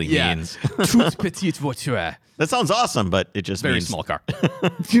actually means. Toute Petite Voiture. That sounds awesome, but it just means... Very small car.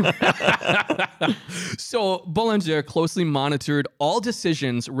 So Boulanger closely monitored all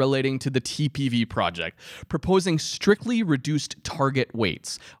decisions relating to the TPV project, proposing strictly reduced target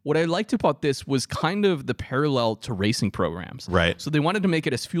weights. What I liked about this was kind of the parallel to racing programs. Right. So they wanted to make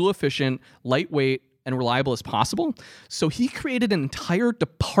it as fuel efficient, lightweight, and reliable as possible. So he created an entire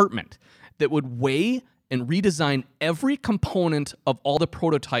department that would weigh and redesign every component of all the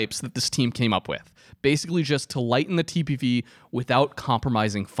prototypes that this team came up with. Basically just to lighten the TPV without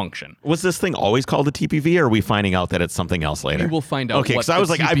compromising function. Was this thing always called a TPV, or are we finding out that it's something else later? We will find out. Okay, because I was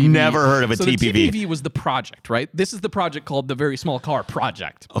like, I've never heard of a TPV. The TPV was the project, right? This is the project called the Very Small Car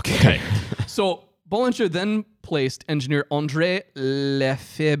Project. Okay. So Boulanger then placed engineer André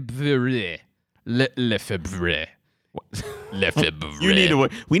Lefebvre. Lefebvre.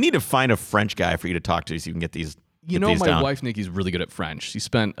 We need to find a French guy for you to talk to so you can get these. You know, my wife Nikki's really good at French. She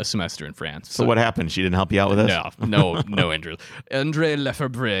spent a semester in France. So what happened? She didn't help you out with this? No, Andrew. André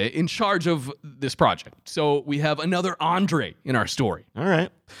Lefebvre in charge of this project. So we have another André in our story. All right.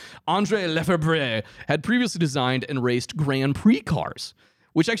 André Lefebvre had previously designed and raced Grand Prix cars,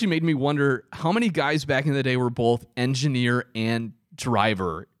 which actually made me wonder how many guys back in the day were both engineer and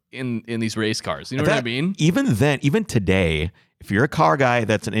driver in these race cars. You know what I mean? Even then, even today, if you're a car guy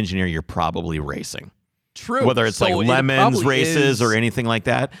that's an engineer, you're probably racing. True. Whether it's like Lemons races or anything like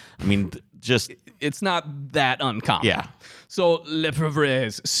that. I mean, just... It's not that uncommon. Yeah. So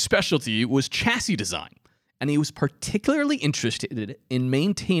Lefebvre's specialty was chassis design, and he was particularly interested in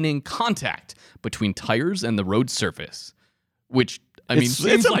maintaining contact between tires and the road surface, which I mean,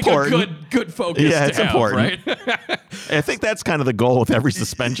 seems like a good focus. Yeah, it's to have, important. right? I think that's kind of the goal with every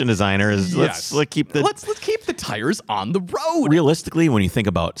suspension designer is let's keep the tires on the road. Realistically, when you think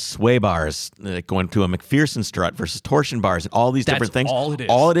about sway bars, going to a McPherson strut versus torsion bars and all these different things,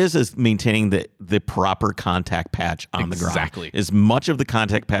 all it is maintaining the proper contact patch on the ground. Exactly. As much of the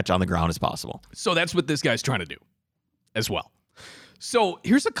contact patch on the ground as possible. So that's what this guy's trying to do as well. So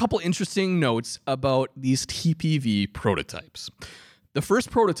here's a couple interesting notes about these TPV prototypes. The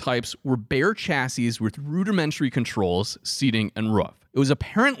first prototypes were bare chassis with rudimentary controls, seating, and roof. It was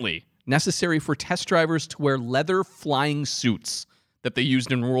apparently necessary for test drivers to wear leather flying suits that they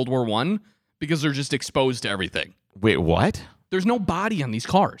used in World War I because they're just exposed to everything. Wait, what? There's no body on these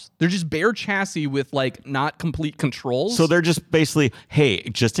cars. They're just bare chassis with like not complete controls. So they're just basically, hey,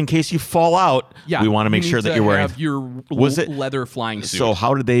 just in case you fall out, we want to make sure that you're wearing your leather flying suit. So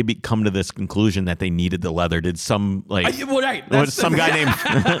how did they come to this conclusion that they needed the leather? Did some some guy named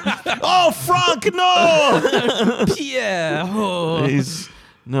Oh, Frank, no! Pierre. Oh. He's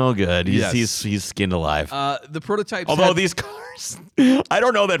no good. He's skinned alive. The prototypes. Although these cars, I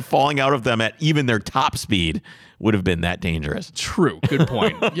don't know that falling out of them at even their top speed would have been that dangerous. True. Good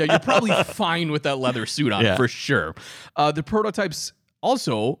point. Yeah, you're probably fine with that leather suit on for sure. The prototypes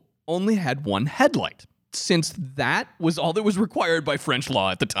also only had one headlight, since that was all that was required by French law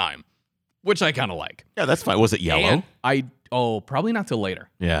at the time, which I kind of like. Yeah, that's fine. Was it yellow? Probably not till later.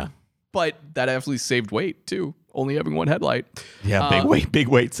 Yeah. But that actually saved weight, too, only having one headlight. Yeah, big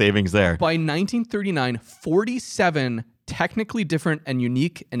weight savings there. By 1939, 47 technically different and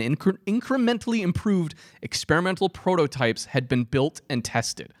unique and incrementally improved experimental prototypes had been built and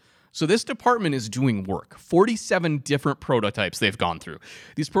tested. So this department is doing work. 47 different prototypes they've gone through.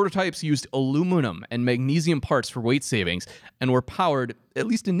 These prototypes used aluminum and magnesium parts for weight savings and were powered, at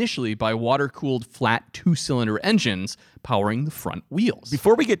least initially, by water-cooled flat two-cylinder engines powering the front wheels.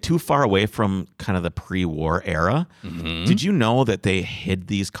 Before we get too far away from kind of the pre-war era, did you know that they hid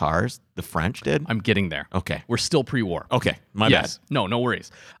these cars? The French did? I'm getting there. Okay. We're still pre-war. Okay, my bad. No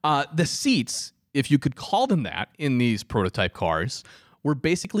worries. The seats, if you could call them that, in these prototype cars were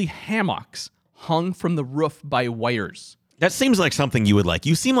basically hammocks hung from the roof by wires. That seems like something you would like.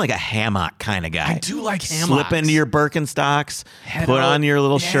 You seem like a hammock kind of guy. I do like hammocks. Slip into your Birkenstocks, put on your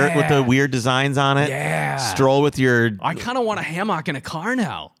little shirt with the weird designs on it. Yeah. Stroll with your... I kind of want a hammock in a car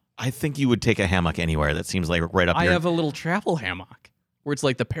now. I think you would take a hammock anywhere. That seems like right up your... I have a little travel hammock where it's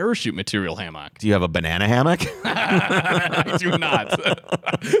like the parachute material hammock. Do you have a banana hammock? I do not.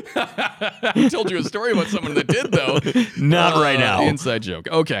 I told you a story about someone that did, though. Not right now. Inside joke.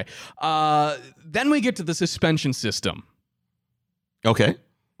 Okay. Then we get to the suspension system. Okay.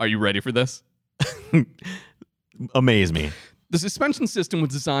 Are you ready for this? Amaze me. The suspension system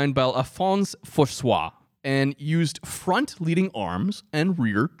was designed by Alphonse François and used front leading arms and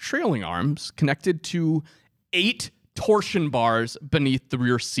rear trailing arms connected to 8 torsion bars beneath the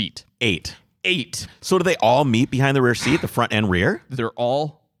rear seat. 8. 8. So do they all meet behind the rear seat, the front and rear? They're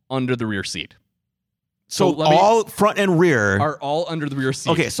all under the rear seat. So all front and rear are all under the rear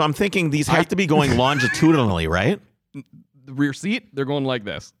seat. Okay, so I'm thinking these have to be going longitudinally, right? The rear seat, they're going like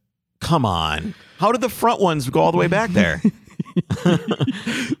this. Come on. How did the front ones go all the way back there?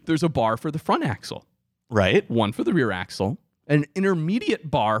 There's a bar for the front axle. Right. One for the rear axle. An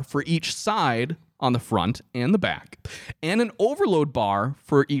intermediate bar for each side on the front and the back, and an overload bar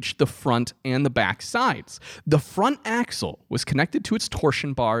for each the front and the back sides. The front axle was connected to its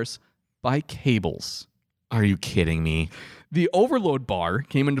torsion bars by cables. Are you kidding me? The overload bar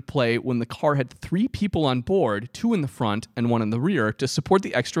came into play when the car had 3 people on board, 2 in the front and 1 in the rear, to support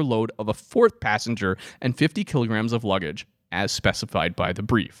the extra load of a 4th passenger and 50 kilograms of luggage, as specified by the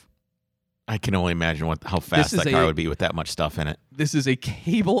brief. I can only imagine how fast that car would be with that much stuff in it. This is a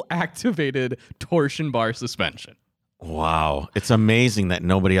cable-activated torsion bar suspension. Wow. It's amazing that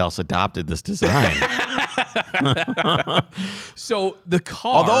nobody else adopted this design. So the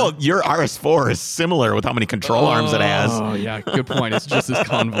car... Although your RS4 is similar with how many control arms it has. Oh, yeah. Good point. It's just as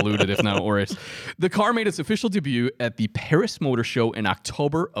convoluted, if not worse. The car made its official debut at the Paris Motor Show in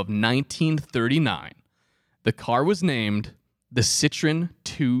October of 1939. The car was named the Citroen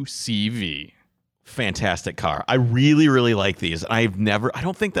 2CV. Fantastic car. I really, really like these. I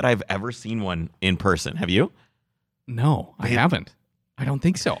don't think that I've ever seen one in person. Have you? No, I haven't. I don't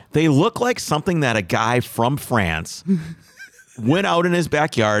think so. They look like something that a guy from France went out in his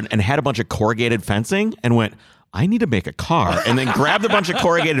backyard and had a bunch of corrugated fencing and went, I need to make a car. And then grabbed a bunch of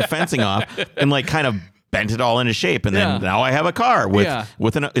corrugated fencing off and like kind of bent it all into shape, and then now I have a car with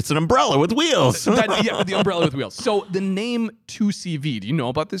it's an umbrella with wheels. The umbrella with wheels. So the name 2CV, do you know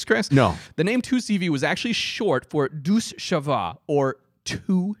about this, Chris? No. The name 2CV was actually short for douze chevaux, or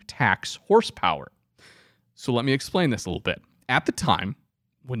 2 tax horsepower. So let me explain this a little bit. At the time,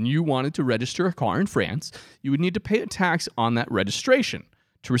 when you wanted to register a car in France, you would need to pay a tax on that registration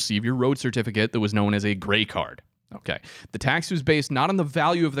to receive your road certificate that was known as a gray card. Okay. The tax was based not on the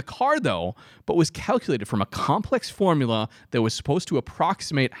value of the car, though, but was calculated from a complex formula that was supposed to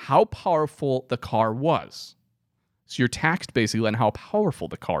approximate how powerful the car was. So you're taxed basically on how powerful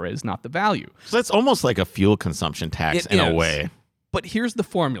the car is, not the value. So that's almost like a fuel consumption tax in a way. But here's the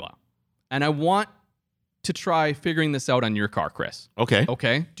formula. And I want to try figuring this out on your car, Chris. Okay.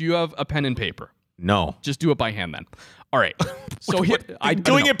 Okay. Do you have a pen and paper? No. Just do it by hand then. All right. So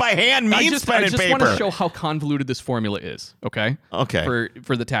doing it by hand means pen and paper. I just want to show how convoluted this formula is, okay? Okay.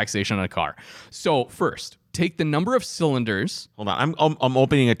 For the taxation on a car. So first, take the number of cylinders. Hold on. I'm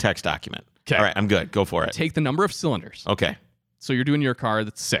opening a text document. Okay. All right, I'm good. Go for it. Take the number of cylinders. Okay. So you're doing your car,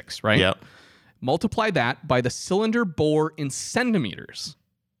 that's 6, right? Yep. Multiply that by the cylinder bore in centimeters.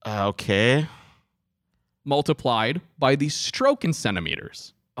 Okay. Multiplied by the stroke in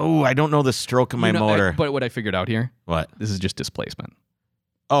centimeters. Oh, I don't know the stroke of my motor. But what I figured out here? What? This is just displacement.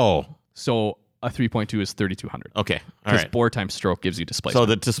 Oh. So a 3.2 is 3,200. Okay. All because right. bore times stroke gives you displacement. So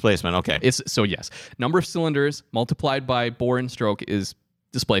the displacement, okay. So yes. Number of cylinders multiplied by bore and stroke is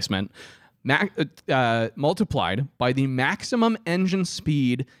displacement. Multiplied by the maximum engine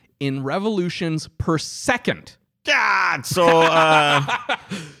speed in revolutions per second. God! So,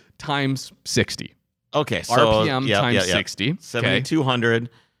 times 60. Okay, so RPM times 60. 7,200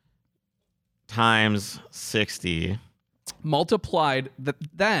 times 60. Multiplied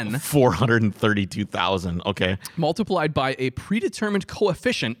then 432,000. Okay. Multiplied by a predetermined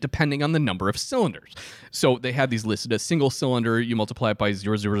coefficient depending on the number of cylinders. So they had these listed as single cylinder. You multiply it by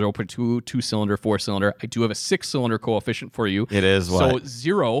 0.2, 2 cylinder, 4 cylinder. I do have a 6 cylinder coefficient for you. It is what?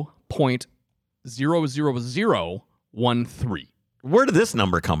 So 0.00013. Where did this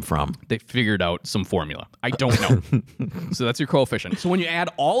number come from? They figured out some formula. I don't know. So that's your coefficient. So when you add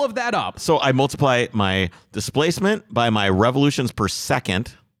all of that up. So I multiply my displacement by my revolutions per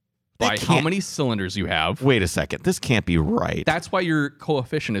second. By how many cylinders you have. Wait a second. This can't be right. That's why your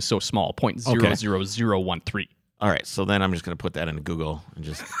coefficient is so small, 0.00013. All right. So then I'm just going to put that into Google and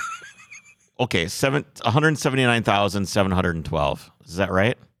just. Okay. 179,712. Is that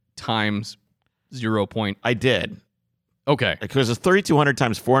right? Times 0. I did. Okay. Because it's 3,200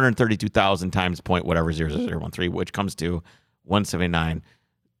 times 432,000 times point whatever 0.00013, which comes to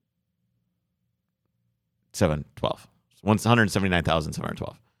 179,712.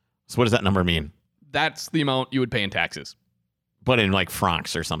 179,712. So what does that number mean? That's the amount you would pay in taxes. But in like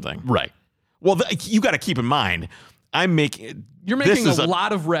francs or something. Right. Well, you got to keep in mind, you're making a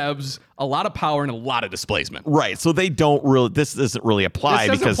lot of revs, a lot of power, and a lot of displacement. Right. So they don't really, this doesn't really apply.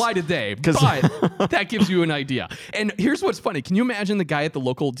 This doesn't apply today, but that gives you an idea. And here's what's funny. Can you imagine the guy at the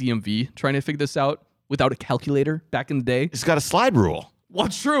local DMV trying to figure this out without a calculator back in the day? He's got a slide rule. Well,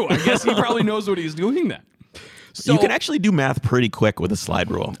 true. I guess he probably knows what he's doing then. So you can actually do math pretty quick with a slide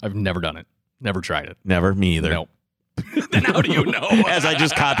rule. I've never done it. Never tried it. Never? Me either. Nope. Then how do you know? As I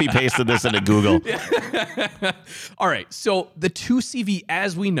just copy pasted this into Google. All right. So the 2CV,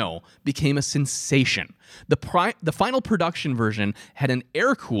 as we know, became a sensation. The final production version had an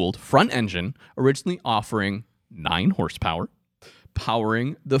air-cooled front engine, originally offering 9 horsepower,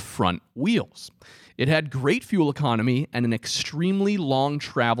 powering the front wheels. It had great fuel economy and an extremely long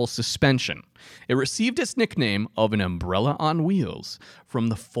travel suspension. It received its nickname of an umbrella on wheels from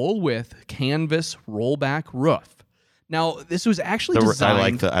the full-width canvas rollback roof. Now, this was actually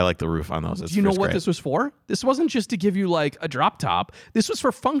designed... I like the roof on those. Do you know what this was for? This wasn't just to give you like a drop top. This was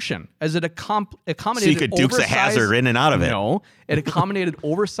for function, as it accommodated... So you could Dukes of Hazzard in and out of it. No, it accommodated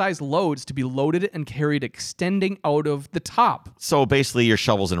oversized loads to be loaded and carried extending out of the top. So basically your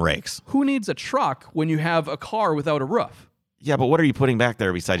shovels and rakes. Who needs a truck when you have a car without a roof? Yeah, but what are you putting back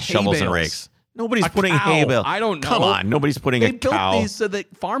there besides shovels bales. And rakes? Nobody's putting cow. hay bales. I don't know. Come on, nobody's putting a cow. They built these so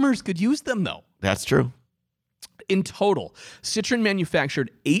that farmers could use them, though. That's true. In total, Citroën manufactured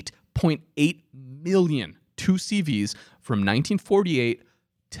 8.8 million 2CVs from 1948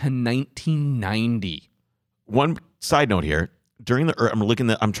 to 1990. One side note here: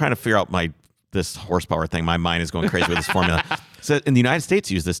 I'm trying to figure out this horsepower thing. My mind is going crazy with this formula. So in the United States,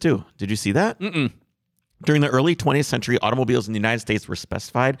 use this too. Did you see that? Mm-mm. During the early 20th century, automobiles in the United States were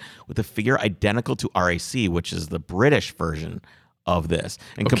specified with a figure identical to RAC, which is the British version of this,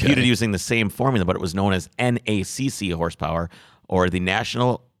 and computed using the same formula, but it was known as NACC horsepower, or the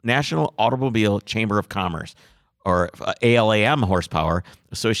National National Automobile Chamber of Commerce, or ALAM horsepower,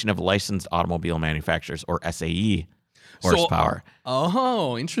 Association of Licensed Automobile Manufacturers, or SAE horsepower.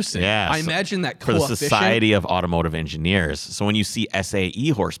 Oh, interesting. Yeah, I imagine that for the coefficient. Society of Automotive Engineers. So when you see SAE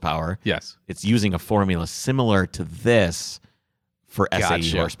horsepower, Yes. it's using a formula similar to this for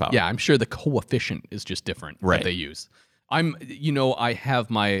SAE horsepower. Yeah, I'm sure the coefficient is just different Right. that they use. I have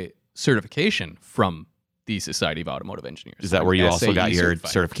my certification from the Society of Automotive Engineers. Is that where you also SAE got your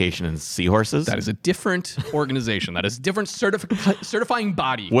certified. certification in seahorses? That is a different organization. That is a different certifying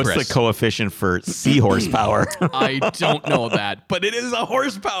body. What's Chris. the coefficient for sea horsepower? I don't know that, but it is a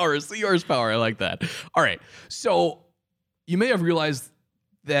horsepower, sea horsepower. I like that. All right. So you may have realized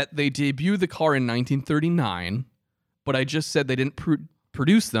that they debuted the car in 1939, but I just said they didn't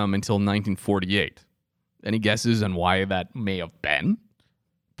produce them until 1948. Any guesses on why that may have been?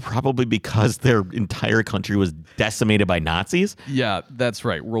 Probably because their entire country was decimated by Nazis. Yeah, that's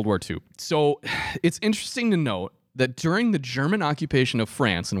right. World War II. So it's interesting to note that during the German occupation of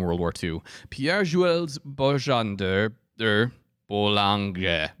France in World War II, Pierre-Jules Boulanger,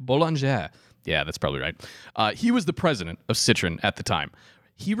 yeah, that's probably right. He was the president of Citroën at the time.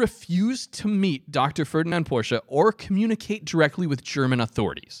 He refused to meet Dr. Ferdinand Porsche or communicate directly with German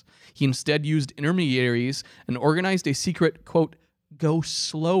authorities. He instead used intermediaries and organized a secret, quote, go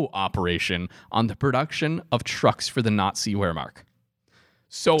slow operation on the production of trucks for the Nazi Wehrmacht.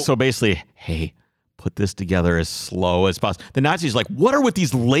 So basically, hey, put this together as slow as possible. The Nazis are like, what are with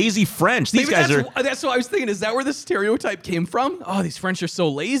these lazy French? These guys are... That's what I was thinking. Is that where the stereotype came from? Oh, these French are so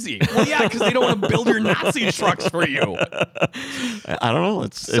lazy. Well, yeah, because they don't want to build your Nazi trucks for you. I don't know.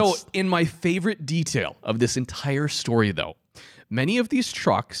 So in my favorite detail of this entire story, though, many of these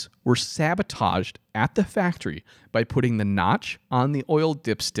trucks were sabotaged at the factory by putting the notch on the oil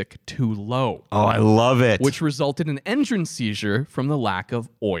dipstick too low. Oh, I love it. Which resulted in engine seizure from the lack of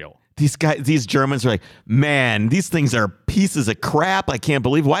oil. These Germans are like, man, these things are pieces of crap. I can't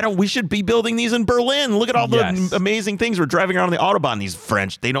believe. We should be building these in Berlin. Look at all the amazing things we're driving around on the Autobahn. These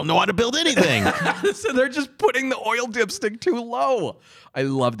French, they don't know how to build anything. So they're just putting the oil dipstick too low. I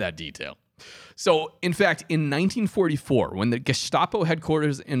love that detail. So, in fact, in 1944, when the Gestapo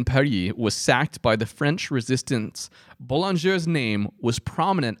headquarters in Paris was sacked by the French resistance, Boulanger's name was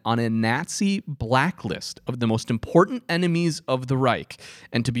prominent on a Nazi blacklist of the most important enemies of the Reich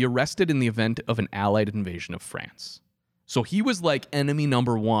and to be arrested in the event of an Allied invasion of France. So he was like enemy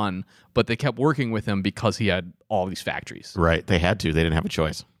number one, but they kept working with him because he had all these factories. Right. They had to. They didn't have a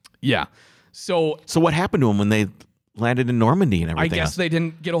choice. Yeah. So what happened to him when they landed in Normandy and everything? I guess they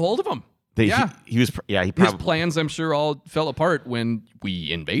didn't get a hold of him. He His probably, plans, I'm sure, all fell apart when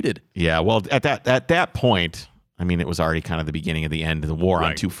we invaded. Yeah, well, at that point, I mean, it was already kind of the beginning of the end of the war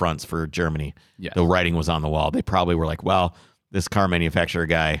on two fronts for Germany. Yes. The writing was on the wall. They probably were like, well, this car manufacturer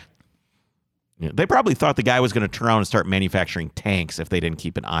guy, they probably thought the guy was going to turn around and start manufacturing tanks if they didn't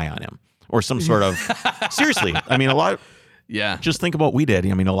keep an eye on him or some sort of, seriously. I mean, just think about what we did.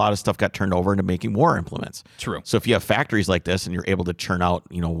 I mean, a lot of stuff got turned over into making war implements. True. So if you have factories like this and you're able to churn out,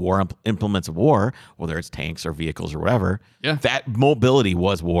 war implements of war, whether it's tanks or vehicles or whatever, that mobility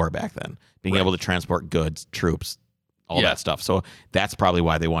was war back then. Being able to transport goods, troops, all that stuff. So that's probably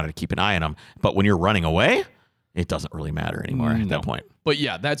why they wanted to keep an eye on them. But when you're running away, it doesn't really matter anymore at that point. But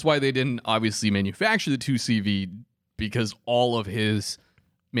yeah, that's why they didn't obviously manufacture the 2CV, because all of his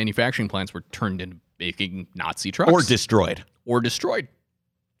manufacturing plants were turned into making Nazi trucks. Or destroyed.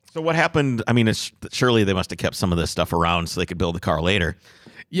 So what happened? I mean, surely they must have kept some of this stuff around so they could build the car later.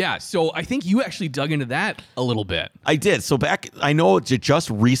 Yeah, so I think you actually dug into that a little bit. I did. So I know just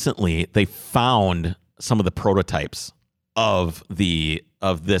recently they found some of the prototypes of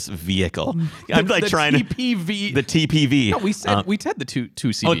this vehicle. I'm like trying TPV. The TPV. No, we said the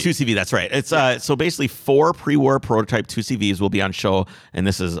 2CV. Oh, 2CV, that's right. It's so basically 4 pre-war prototype 2CVs will be on show, and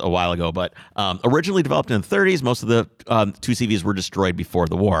this is a while ago, but originally developed in the 30s, most of the 2CVs were destroyed before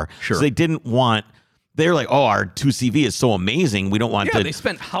the war. Sure. So they're like, oh, our 2CV is so amazing. We don't want to. Yeah, they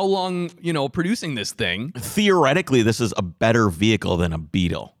spent how long, producing this thing? Theoretically, this is a better vehicle than a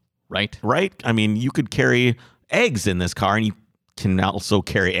Beetle. Right? I mean, you could carry eggs in this car, and you can also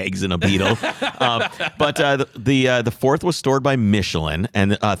carry eggs in a Beetle. But the 4th was stored by Michelin,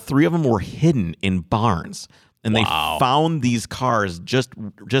 and 3 of them were hidden in barns. And they found these cars just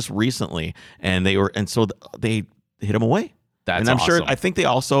recently, and so they hid them away. That's and I'm awesome. sure. I think they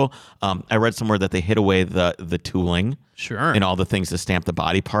also. I read somewhere that they hid away the tooling, and all the things to stamp the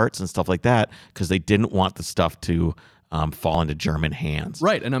body parts and stuff like that, because they didn't want the stuff to fall into German hands.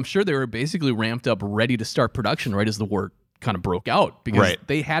 Right, and I'm sure they were basically ramped up, ready to start production right as the war kind of broke out because Right.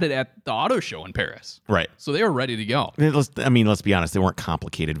 they had it at the auto show in Paris. Right. So they were ready to go. Let's be honest. They weren't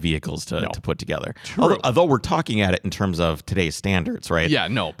complicated vehicles to put together. True. Although we're talking at it in terms of today's standards, right? Yeah,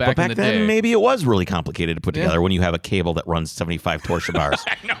 no, But back in the then, day. maybe it was really complicated to put together when you have a cable that runs 75 torsion bars.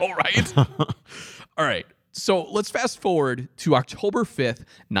 I know, right? All right. So let's fast forward to October 5th,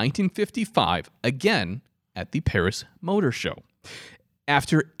 1955, again at the Paris Motor Show.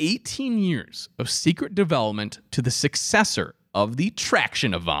 After 18 years of secret development to the successor of the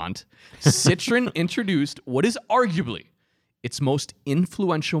Traction Avant, Citroën introduced what is arguably its most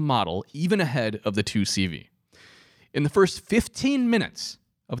influential model, even ahead of the 2CV. In the first 15 minutes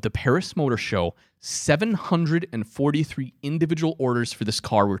of the Paris Motor Show, 743 individual orders for this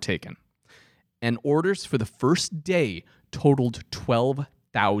car were taken. And orders for the first day totaled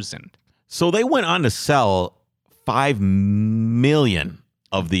 12,000. So they went on to sell 5 million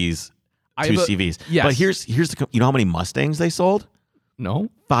of these 2CVs. Yes. But here's the, you know how many Mustangs they sold? No?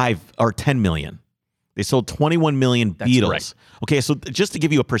 5 or 10 million. They sold 21 million Beetles. right. Okay, so just to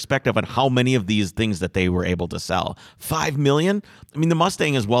give you a perspective on how many of these things that they were able to sell, 5 million. I mean, the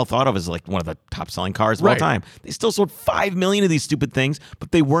Mustang is well thought of as like one of the top selling cars of all Right. time. They still sold 5 million of these stupid things,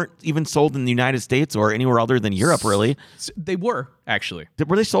 but they weren't even sold in the United States or anywhere other than Europe, really. They were, actually.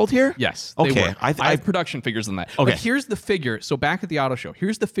 Were they sold here? Yes, they Okay, were. I have production figures on that. Okay. But here's the figure. So back at the auto show,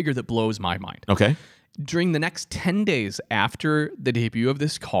 here's the figure that blows my mind. Okay. During the next 10 days after the debut of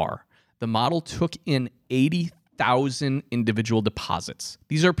this car, the model took in 80,000 individual deposits.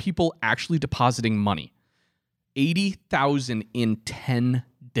 These are people actually depositing money. 80,000 in 10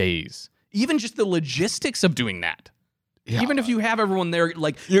 days. Even just the logistics of doing that. Yeah. Even if you have everyone there,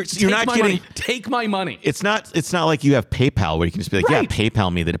 like, You're take not my getting- money. Take my money. It's not like you have PayPal where you can just be like, Right. yeah,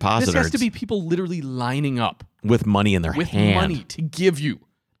 PayPal me the deposit. This or has to it's be people literally lining up with money in their with hand. money to give you.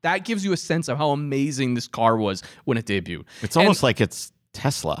 That gives you a sense of how amazing this car was when it debuted. It's almost like it's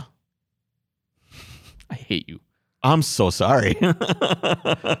Tesla. I hate you. I'm so sorry.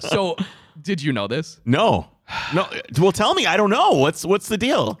 So, did you know this? No. Well, tell me. I don't know. What's the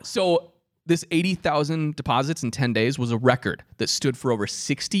deal? So, this 80,000 deposits in 10 days was a record that stood for over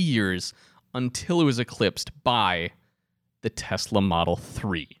 60 years until it was eclipsed by the Tesla Model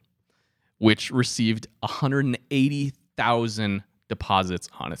 3, which received 180,000 deposits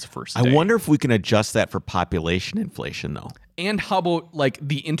on its first day. I wonder if we can adjust that for population inflation, though. And how about like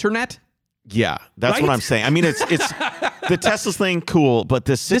the internet? Yeah, that's Right? what I'm saying. I mean, it's the Tesla's thing, cool, but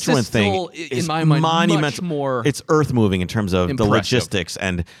the This Citroen is thing still, is in my mind, monumental. much more. It's earth moving in terms of the impressive. logistics,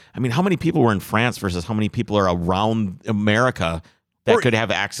 and I mean, how many people were in France versus how many people are around America that Or- could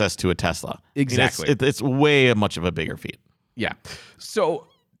have access to a Tesla? Exactly. I mean, it's way much of a bigger feat. Yeah. So,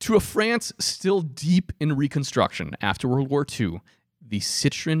 to a France still deep in reconstruction after World War II, the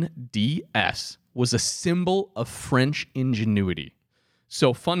Citroën DS was a symbol of French ingenuity.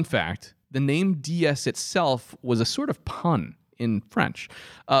 So, fun fact, the name DS itself was a sort of pun in French.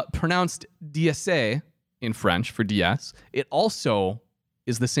 Pronounced DSA in French for DS, it also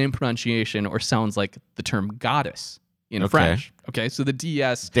is the same pronunciation or sounds like the term goddess in Okay. French. Okay, so the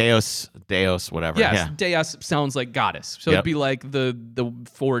DS Deus, whatever. Yes, Yeah. Deus sounds like goddess, so Yep. it'd be like the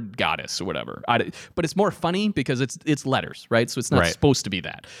Ford goddess or whatever. But it's more funny because it's letters, right? So it's not Right. supposed to be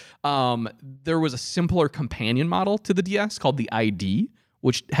that. There was a simpler companion model to the DS called the ID,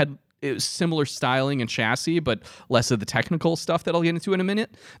 which had similar styling and chassis, but less of the technical stuff that I'll get into in a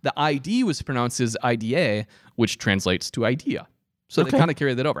minute. The ID was pronounced as IDA, which translates to idea. So they Okay. kind of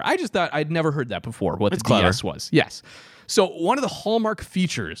carried that over. I just thought I'd never heard that before. What That's the clever. DS was, yes. So one of the hallmark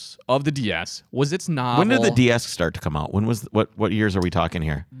features of the DS was its novel. When did the DS start to come out? When was what years are we talking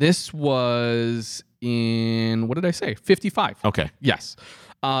here? This was in, what did I say? 55. Okay. Yes.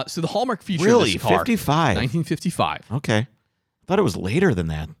 So the hallmark feature Really? of this car, 55? 1955. Okay. I thought it was later than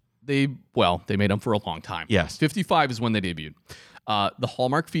that. They made them for a long time. Yes. 55 is when they debuted. The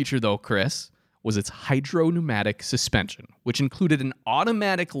hallmark feature, though, Chris, was its hydro-pneumatic suspension, which included an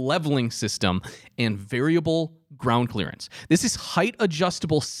automatic leveling system and variable ground clearance. This is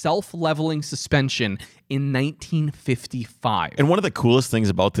height-adjustable self-leveling suspension in 1955. And one of the coolest things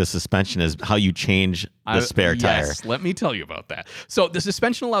about this suspension is how you change the spare tire. Yes, let me tell you about that. So the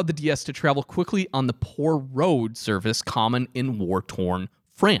suspension allowed the DS to travel quickly on the poor road surface common in war-torn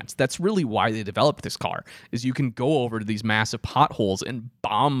France. That's really why they developed this car, is you can go over to these massive potholes and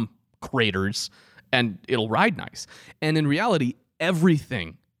bomb craters and it'll ride nice. And in reality,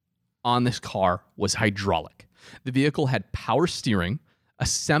 everything on this car was hydraulic. The vehicle had power steering, a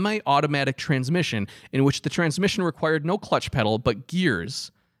semi-automatic transmission in which the transmission required no clutch pedal, but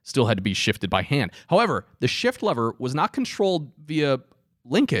gears still had to be shifted by hand. However, the shift lever was not controlled via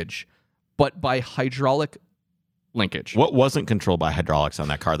linkage, but by hydraulic linkage. What wasn't controlled by hydraulics on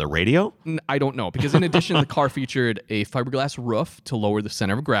that car? The radio? I don't know, because in addition, the car featured a fiberglass roof to lower the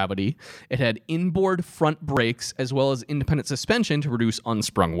center of gravity. It had inboard front brakes as well as independent suspension to reduce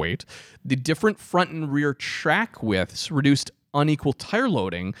unsprung weight. The different front and rear track widths reduced unequal tire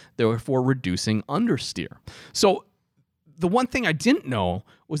loading, therefore reducing understeer. So the one thing I didn't know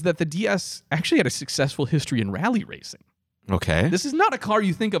was that the DS actually had a successful history in rally racing. Okay. This is not a car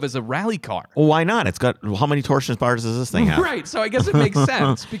you think of as a rally car. Well, why not? It's got, how many torsion bars does this thing have? Right. So I guess it makes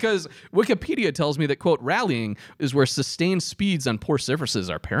sense because Wikipedia tells me that, quote, rallying is where sustained speeds on poor surfaces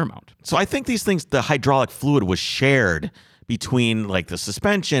are paramount. So I think these things, the hydraulic fluid was shared between like the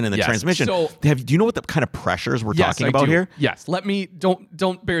suspension and the transmission. So, do you know what the kind of pressures we're talking about here? Yes. Let me,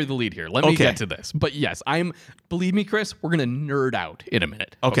 don't bury the lead here. Let me get to this. But yes, believe me, Chris, we're going to nerd out in a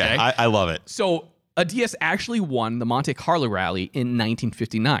minute. Okay. I love it. So a DS actually won the Monte Carlo Rally in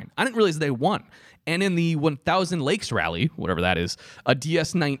 1959. I didn't realize they won. And in the 1000 Lakes Rally, whatever that is, a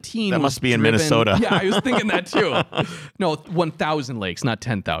DS19 that must be in Minnesota. Yeah, I was thinking that too. No, 1000 lakes, not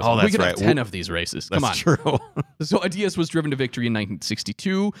 10,000. Oh, that's we could right. have 10 of these races. Come on. That's true. So a DS was driven to victory in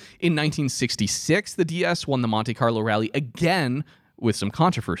 1962. In 1966, the DS won the Monte Carlo Rally again, with some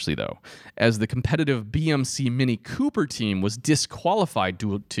controversy, though, as the competitive BMC Mini Cooper team was disqualified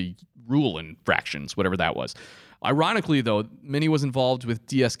due to rule infractions, whatever that was. Ironically, though, Mini was involved with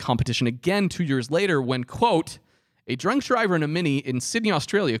DS competition again 2 years later when, quote, a drunk driver in a Mini in Sydney,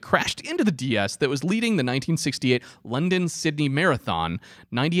 Australia crashed into the DS that was leading the 1968 London-Sydney Marathon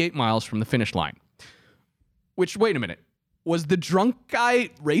 98 miles from the finish line. Which, wait a minute. Was the drunk guy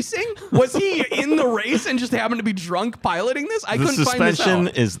racing? Was he in the race and just happened to be drunk piloting this? I couldn't find this out. The suspension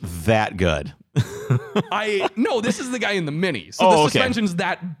is that good. No, this is the guy in the Mini. So the suspension's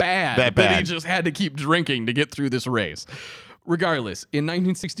that bad that he just had to keep drinking to get through this race. Regardless, in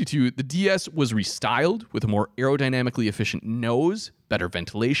 1962, the DS was restyled with a more aerodynamically efficient nose, better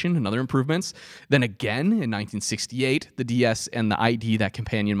ventilation, and other improvements. Then again, in 1968, the DS and the ID, that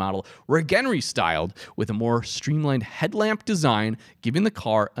companion model, were again restyled with a more streamlined headlamp design, giving the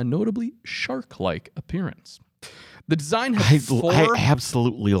car a notably shark-like appearance. The design had I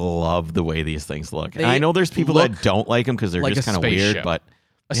absolutely love the way these things look. I know there's people that don't like them because they're like just kind of weird, but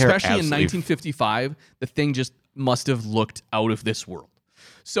especially in 1955, the thing just must have looked out of this world.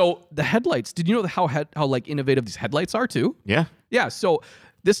 So the headlights, did you know how like innovative these headlights are too? Yeah. Yeah, so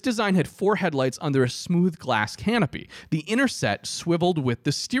this design had 4 headlights under a smooth glass canopy. The inner set swiveled with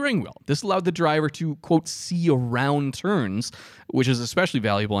the steering wheel. This allowed the driver to, quote, see around turns, which is especially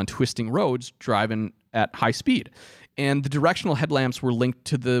valuable on twisting roads driving at high speed. And the directional headlamps were linked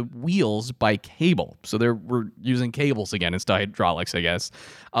to the wheels by cable. So we're using cables again instead of hydraulics, I guess.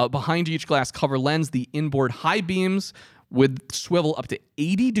 Behind each glass cover lens, the inboard high beams would swivel up to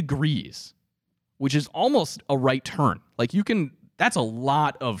 80 degrees, which is almost a right turn. Like that's a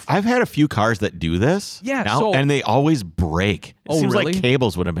lot of... I've had a few cars that do this. Yeah, and they always break. It seems really? like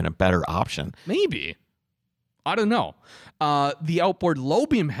cables would have been a better option. Maybe. I don't know. The outboard low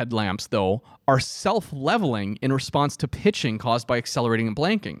beam headlamps, though, are self-leveling in response to pitching caused by accelerating and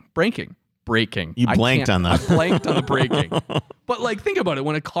braking. You blanked on that. I blanked on the braking. But like, think about it.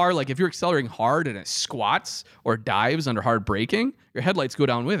 When a car, like if you're accelerating hard and it squats or dives under hard braking, your headlights go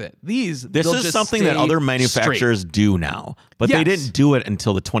down with it. This is something that other manufacturers do now, but they didn't do it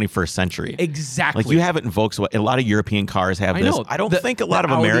until the 21st century. Exactly. Like you have it in Volkswagen. A lot of European cars have this. I don't think a lot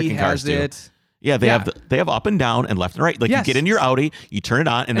of American cars do. Yeah, they have up and down and left and right. Like you get into your Audi, you turn it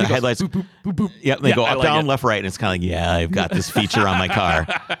on, and the headlights boop, boop, boop, boop. Yeah, they go up, down, left, right, and it's kind of like, I've got this feature on my car.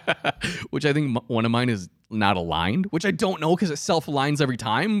 Which I think one of mine is not aligned, which I don't know because it self-aligns every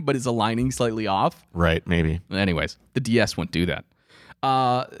time, but is aligning slightly off. Right, maybe. Anyways, the DS won't do that.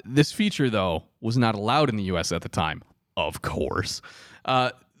 This feature, though, was not allowed in the US at the time, of course.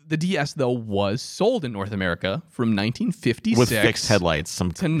 The DS, though, was sold in North America from 1956 with fixed headlights to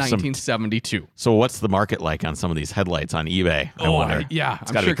 1972. So what's the market like on some of these headlights on eBay? I wonder. Yeah,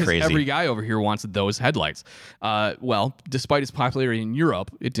 it's got to be crazy. Every guy over here wants those headlights. Well, despite its popularity in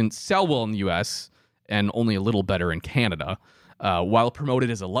Europe, it didn't sell well in the US and only a little better in Canada. While promoted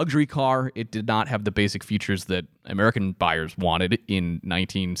as a luxury car, it did not have the basic features that American buyers wanted in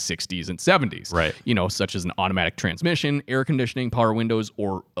 1960s and 70s. Right. Such as an automatic transmission, air conditioning, power windows,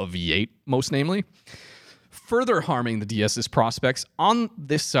 or a V8, most namely. Further harming the DS's prospects on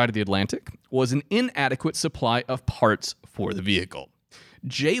this side of the Atlantic was an inadequate supply of parts for the vehicle.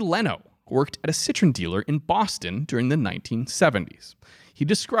 Jay Leno worked at a Citroen dealer in Boston during the 1970s. He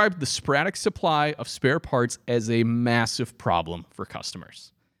described the sporadic supply of spare parts as a massive problem for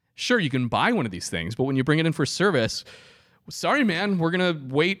customers. Sure, you can buy one of these things, but when you bring it in for service, sorry, man, we're going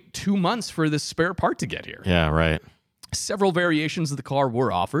to wait 2 months for this spare part to get here. Yeah, right. Several variations of the car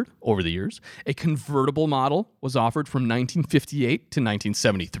were offered over the years. A convertible model was offered from 1958 to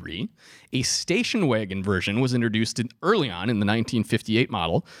 1973. A station wagon version was introduced early on in the 1958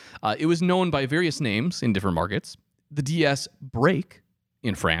 model. It was known by various names in different markets. The DS Break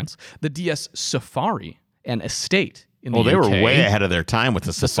in France, the DS Safari and Estate in the UK. They were way ahead of their time with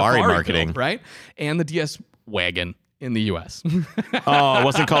the Safari marketing. Build, right? And the DS Wagon in the US. Oh, it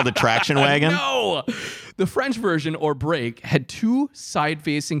wasn't called the traction wagon? No! The French version, or Break, had 2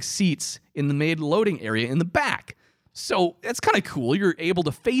 side-facing seats in the main loading area in the back. So that's kind of cool. You're able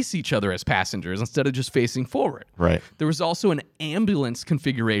to face each other as passengers instead of just facing forward. Right. There was also an ambulance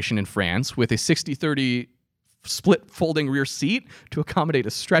configuration in France with a 60-30 split folding rear seat to accommodate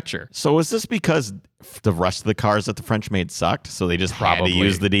a stretcher. So is this because the rest of the cars that the French made sucked, so they just had to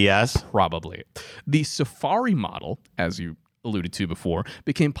use the DS? Probably. The Safari model, as you alluded to before,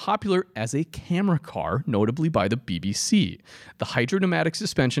 became popular as a camera car, notably by the BBC. The hydropneumatic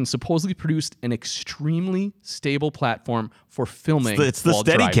suspension supposedly produced an extremely stable platform for filming. It's the while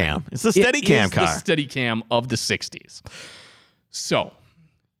driving. Steadicam. It's the Steadicam car. It's the Steadicam of the 60s. So,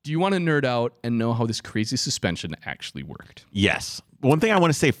 do you want to nerd out and know how this crazy suspension actually worked? Yes. One thing I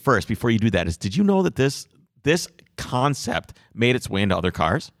want to say first before you do that is, did you know that this concept made its way into other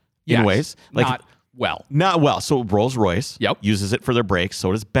cars in ways? Not well. So Rolls-Royce uses it for their brakes.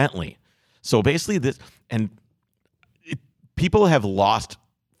 So does Bentley. So basically people have lost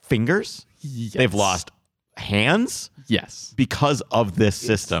fingers. Yes. They've lost hands. Yes. Because of this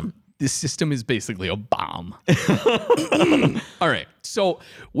system. This system is basically a bomb. All right. So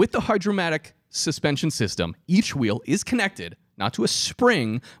with the hydromatic suspension system, each wheel is connected not to a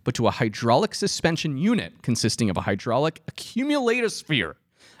spring, but to a hydraulic suspension unit consisting of a hydraulic accumulatosphere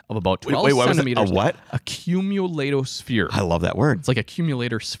of about 12 centimeters. A what? Accumulatosphere. I love that word. It's like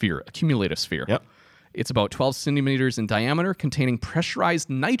accumulatosphere. Yep. It's about 12 centimeters in diameter, containing pressurized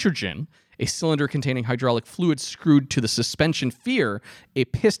nitrogen, a cylinder containing hydraulic fluid screwed to the suspension sphere, a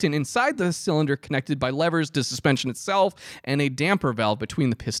piston inside the cylinder connected by levers to suspension itself, and a damper valve between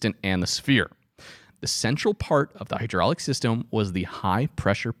the piston and the sphere. The central part of the hydraulic system was the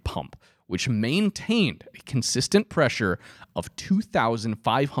high-pressure pump, which maintained a consistent pressure of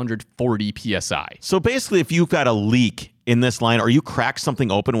 2,540 psi. So basically, if you've got a leak in this line or you crack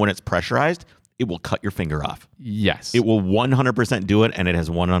something open when it's pressurized, it will cut your finger off. Yes. It will 100% do it, and it has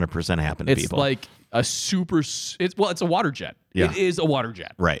 100% happened to people. It's like a it's a water jet. Yeah. It is a water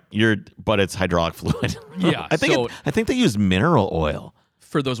jet. Right. But it's hydraulic fluid. Yeah. I think they use mineral oil.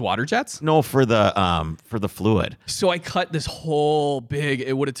 For those water jets? No, for the fluid. So I cut this whole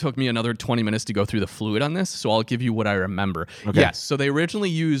it would have took me another 20 minutes to go through the fluid on this, so I'll give you what I remember. Okay. Yes, so they originally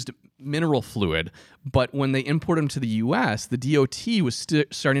used mineral fluid, but when they imported them to the US, the DOT was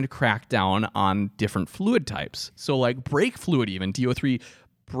starting to crack down on different fluid types. So like brake fluid even, DO3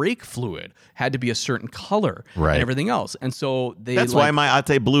 brake fluid had to be a certain color right. and everything else. And so that's why my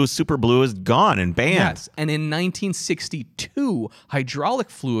Ate Blue Super Blue is gone and banned. Yes. And in 1962, hydraulic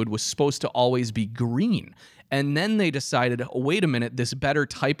fluid was supposed to always be green. And then they decided, oh, wait a minute, this better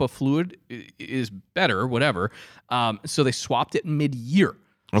type of fluid is better, whatever. So they swapped it mid-year.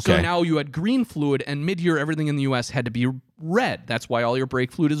 Okay. So now you had green fluid, and mid-year everything in the U.S. had to be red. That's why all your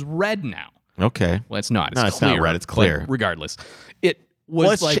brake fluid is red now. Okay. Well, it's not. It's not red. It's clear. Regardless.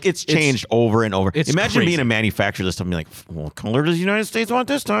 It's changed over and over. Imagine crazy. being a manufacturer this stuff and be like, what color does the United States want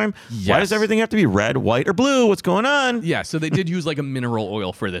this time? Yes. Why does everything have to be red, white, or blue? What's going on? Yeah, so they did use like a mineral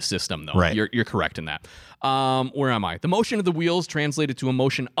oil for this system, though. Right. You're correct in that. Where am I? The motion of the wheels translated to a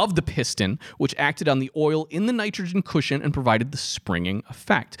motion of the piston, which acted on the oil in the nitrogen cushion and provided the springing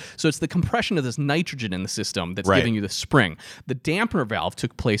effect. So it's the compression of this nitrogen in the system that's giving you the spring. The damper valve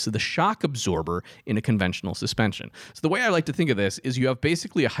took place of the shock absorber in a conventional suspension. So the way I like to think of this is you have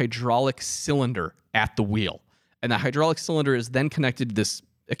basically a hydraulic cylinder at the wheel. And that hydraulic cylinder is then connected to this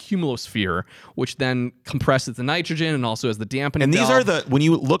accumulosphere, which then compresses the nitrogen and also has the dampening. And these valve. are when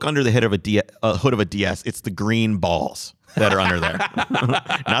you look under the hood of a DS, it's the green balls that are under there.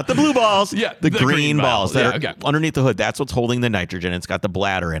 Not the blue balls. Yeah, the green balls that are okay. underneath the hood. That's what's holding the nitrogen. It's got the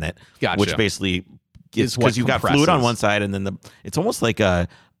bladder in it, Gotcha. which basically Is because you've got fluid compresses. on one side, and then it's almost like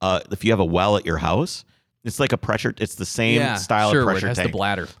if you have a well at your house. It's like a pressure. It's the same style of pressure where it has tank. the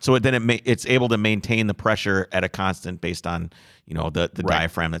bladder. So then it's able to maintain the pressure at a constant based on the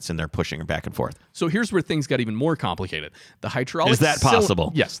diaphragm that's in there pushing her back and forth. So here's where things got even more complicated. The hydraulic Is that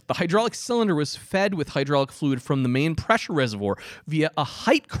possible? Yes. The hydraulic cylinder was fed with hydraulic fluid from the main pressure reservoir via a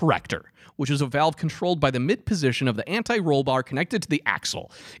height corrector, which was a valve controlled by the mid position of the anti-roll bar connected to the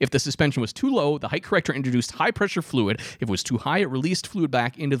axle. If the suspension was too low, the height corrector introduced high-pressure fluid. If it was too high, it released fluid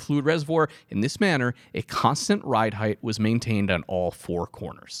back into the fluid reservoir. In this manner, a constant ride height was maintained on all four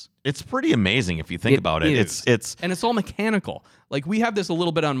corners. It's pretty amazing if you think about it. And it's all mechanical. Like we have this a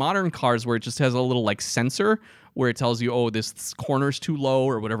little bit on modern cars where it just has a little like sensor where it tells you, oh, this corner's too low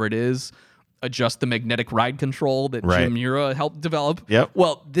or whatever it is. Adjust the magnetic ride control that Jim Mura helped develop. Yep.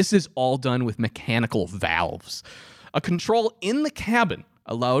 Well, this is all done with mechanical valves. A control in the cabin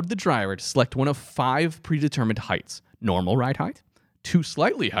allowed the driver to select one of 5 predetermined heights: normal ride height, 2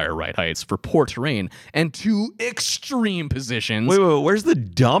 slightly higher ride heights for poor terrain, and 2 extreme positions. Wait, where's the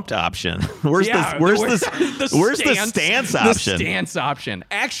dumped option? Where's the stance option? The stance option.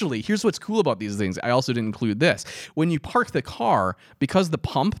 Actually, here's what's cool about these things. I also didn't include this. When you park the car, because the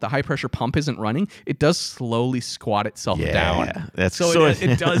high pressure pump is't running, it does slowly squat itself down.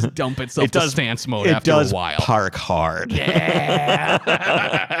 It does dump itself to stance mode after a while. Park hard. Yeah.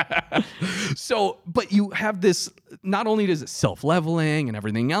 But you have this, not only does it self-level and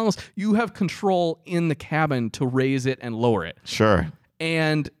everything else, you have control in the cabin to raise it and lower it. Sure.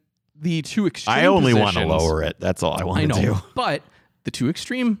 And the 2 extreme I only positions, want to lower it. That's all I want to do. But the 2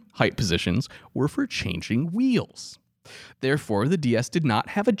 extreme height positions were for changing wheels. Therefore, the DS did not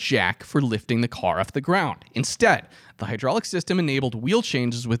have a jack for lifting the car off the ground. Instead, the hydraulic system enabled wheel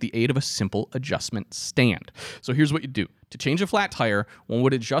changes with the aid of a simple adjustment stand. So here's what you do. To change a flat tire, one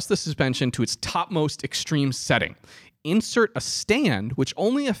would adjust the suspension to its topmost extreme setting. Insert a stand, which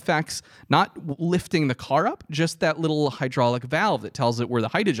only affects not lifting the car up, just that little hydraulic valve that tells it where the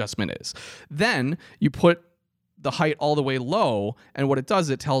height adjustment is. Then you put the height all the way low, and what it does,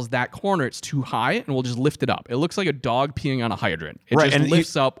 it tells that corner it's too high, and we'll just lift it up. It looks like a dog peeing on a hydrant. It just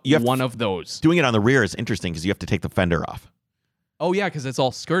lifts up one of those. Doing it on the rear is interesting because you have to take the fender off. Oh, yeah, because it's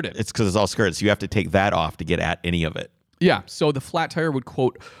all skirted. It's because it's all skirted, so you have to take that off to get at any of it. Yeah, so the flat tire would,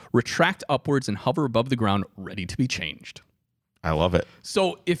 quote, retract upwards and hover above the ground, ready to be changed. I love it.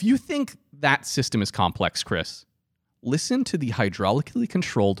 So if you think that system is complex, Chris, listen to the hydraulically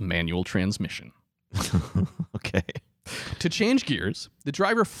controlled manual transmission. Okay. To change gears, the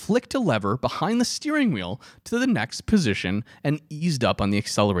driver flicked a lever behind the steering wheel to the next position and eased up on the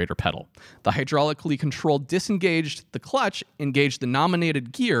accelerator pedal. The hydraulically controlled disengaged the clutch, engaged the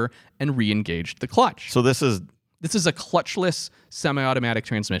nominated gear, and re-engaged the clutch. So this is a clutchless semi-automatic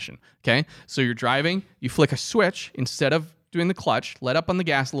transmission, okay? So you're driving, you flick a switch instead of doing the clutch, let up on the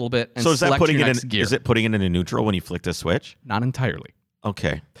gas a little bit, and select your next gear. Is it putting it into neutral when you flick the switch? Not entirely.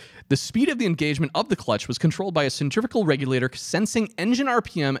 Okay. The speed of the engagement of the clutch was controlled by a centrifugal regulator sensing engine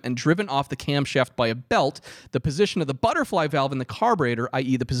RPM and driven off the camshaft by a belt, the position of the butterfly valve in the carburetor,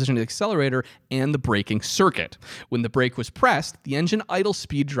 i.e. the position of the accelerator, and the braking circuit. When the brake was pressed, the engine idle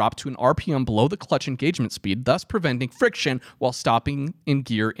speed dropped to an RPM below the clutch engagement speed, thus preventing friction while stopping in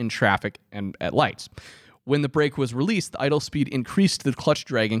gear in traffic and at lights. When the brake was released, the idle speed increased the clutch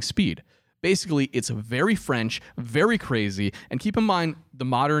dragging speed. Basically, it's very French, very crazy, and keep in mind, the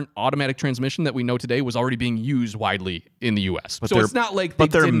modern automatic transmission that we know today was already being used widely in the U.S. So it's not like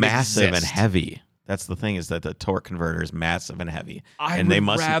they're massive and heavy. That's the thing, is that the torque converter is massive and heavy. I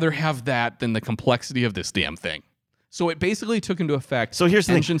would rather have that than the complexity of this damn thing. So it basically took into effect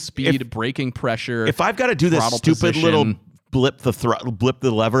engine speed, braking pressure. If I've got to do this stupid little blip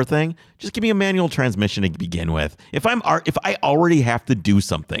the lever thing, just give me a manual transmission to begin with. If I already have to do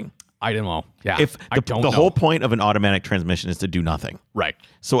something. I don't know. Yeah. The whole point of an automatic transmission is to do nothing. Right.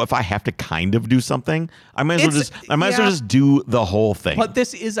 So if I have to kind of do something, I might as well just do the whole thing. But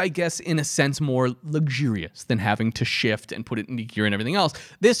this is, I guess, in a sense, more luxurious than having to shift and put it into gear and everything else.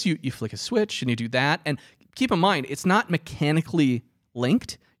 This, you flick a switch and you do that. And keep in mind, it's not mechanically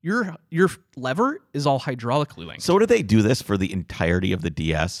linked. Your lever is all hydraulically linked. So did they do this for the entirety of the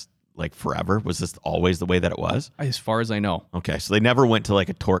DS? Like forever? Was this always the way that it was? As far as I know. Okay, so they never went to like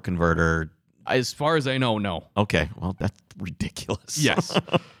a torque converter. As far as I know, no. Okay, well, that's ridiculous. Yes.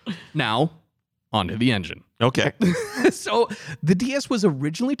 Now, onto the engine. Okay. So the DS was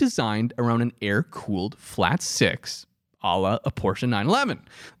originally designed around an air-cooled flat six, a la a Porsche 911.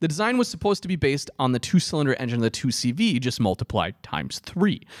 The design was supposed to be based on the 2-cylinder engine of the 2CV, just multiplied times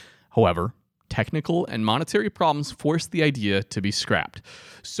 3. However, technical and monetary problems forced the idea to be scrapped.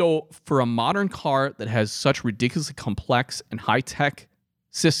 So for a modern car that has such ridiculously complex and high-tech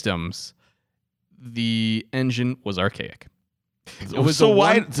systems, the engine was archaic.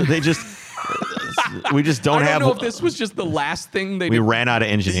 Why? So they just We just don't I have. don't know if this was just the last thing they we did. ran out of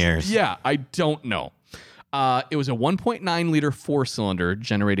engineers. Yeah, I don't know. It was a 1.9 liter four-cylinder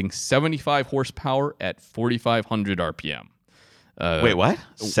generating 75 horsepower at 4,500 RPM. Wait, what?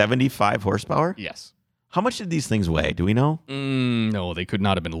 75 horsepower? Yes. How much did these things weigh? Do we know? No, they could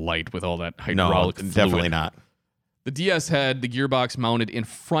not have been light with all that hydraulic fluid. Definitely not. The DS had the gearbox mounted in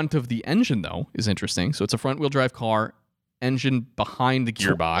front of the engine, though, is interesting. So it's a front-wheel drive car, engine behind the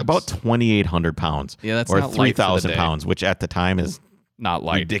gearbox. About 2,800 pounds. Yeah, that's or not light for the 3,000 day. pounds, which at the time is Not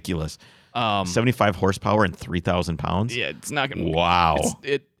light. ridiculous. 75 horsepower and 3,000 pounds? Yeah, it's not going to... Wow.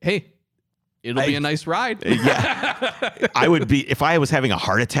 It'll be a nice ride. Yeah. I would be, if I was having a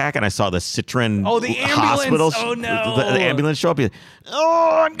heart attack and I saw the Citroen the ambulance. hospital, Oh, no. the ambulance show up, you'd,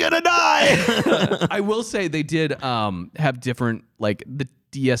 oh, I'm going to die. I will say they did have different, like the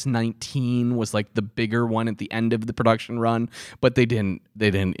DS19 was like the bigger one at the end of the production run, but they didn't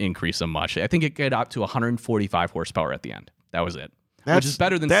increase them much. I think it got up to 145 horsepower at the end. That was it. Which is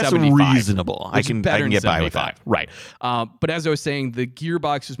better than 75. That's reasonable. I can get by with that. Right. But as I was saying, the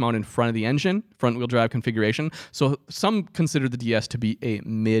gearbox is mounted in front of the engine, front-wheel drive configuration. So some consider the DS to be a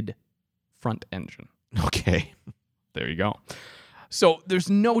mid-front engine. Okay. There you go. So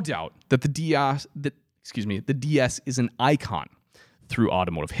there's no doubt that the DS is an icon through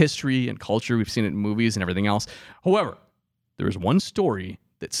automotive history and culture. We've seen it in movies and everything else. However, there is one story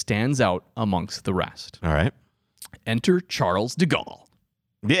that stands out amongst the rest. All right. Enter Charles de Gaulle.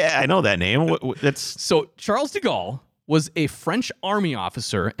 Yeah, I know that name. That's So Charles de Gaulle was a French army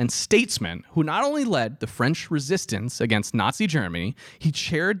officer and statesman who not only led the French resistance against Nazi Germany, he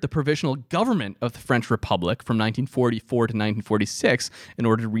chaired the provisional government of the French Republic from 1944 to 1946 in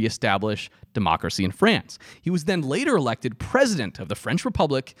order to reestablish democracy in France. He was then later elected president of the French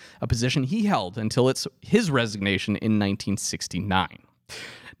Republic, a position he held until his resignation in 1969.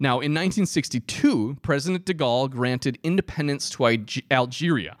 Now, in 1962, President de Gaulle granted independence to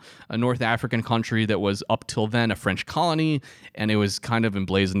Algeria, a North African country that was up till then a French colony, and it was kind of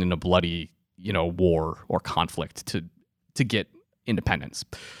emblazoned in a bloody, war or conflict to get independence.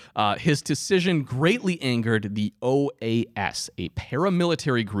 His decision greatly angered the OAS, a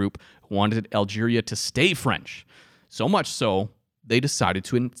paramilitary group who wanted Algeria to stay French. So much so, they decided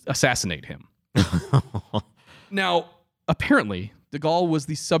to assassinate him. Now, apparently, de Gaulle was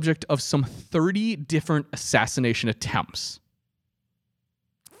the subject of some 30 different assassination attempts.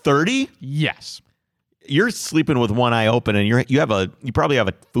 30? Yes. You're sleeping with one eye open, and you probably have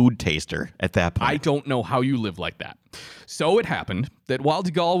a food taster at that point. I don't know how you live like that. So it happened that while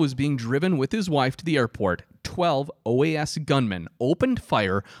de Gaulle was being driven with his wife to the airport, 12 OAS gunmen opened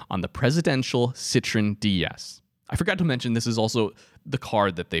fire on the presidential Citroen DS. I forgot to mention this is also the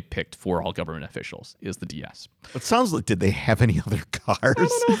car that they picked for all government officials is the DS. It sounds like, did they have any other cars? I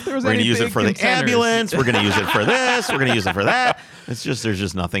don't know if there was We're going to any use it big for the contenders. ambulance. We're going to use it for this. We're going to use it for that. It's just, there's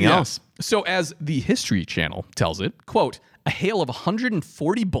just nothing else. So as the History Channel tells it, quote, a hail of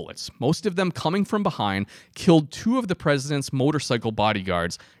 140 bullets, most of them coming from behind, killed 2 of the president's motorcycle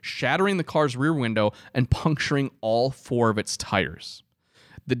bodyguards, shattering the car's rear window and puncturing all 4 of its tires.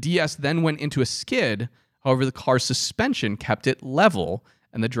 The DS then went into a skid. However, the car's suspension kept it level,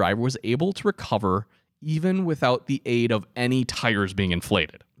 and the driver was able to recover even without the aid of any tires being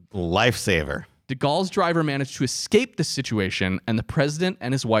inflated. Lifesaver. De Gaulle's driver managed to escape the situation, and the president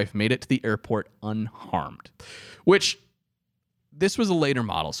and his wife made it to the airport unharmed. Which, this was a later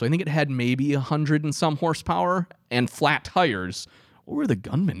model, so I think it had maybe 100 and some horsepower and flat tires. What were the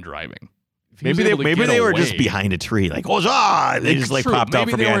gunmen driving? Maybe they were just behind a tree, like, oh, they just like popped out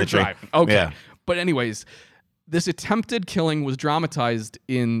from behind a tree. Okay. Yeah. But anyways, this attempted killing was dramatized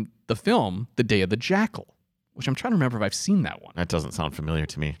in the film The Day of the Jackal, which I'm trying to remember if I've seen that one. That doesn't sound familiar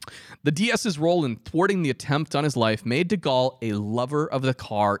to me. The DS's role in thwarting the attempt on his life made de Gaulle a lover of the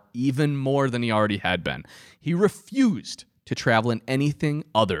car even more than he already had been. He refused to travel in anything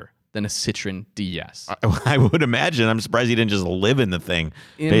other than a Citroen DS. I would imagine. I'm surprised he didn't just live in the thing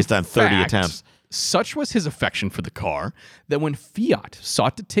based on 30 attempts. Such was his affection for the car that when Fiat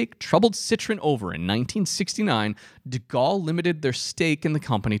sought to take troubled Citroën over in 1969, de Gaulle limited their stake in the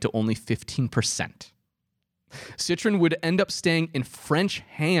company to only 15%. Citroën would end up staying in French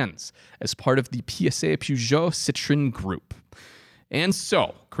hands as part of the PSA Peugeot Citroën group. And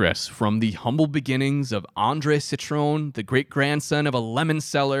so, Chris, from the humble beginnings of André Citroën, the great-grandson of a lemon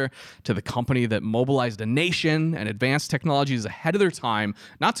seller, to the company that mobilized a nation and advanced technologies ahead of their time,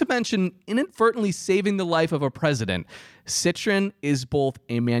 not to mention inadvertently saving the life of a president, Citroën is both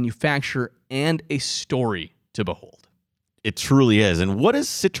a manufacturer and a story to behold. It truly is. And what is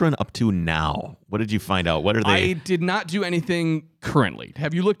Citroen up to now? What did you find out? What are they? I did not do anything currently.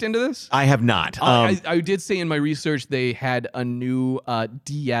 Have you looked into this? I have not. I did say in my research they had a new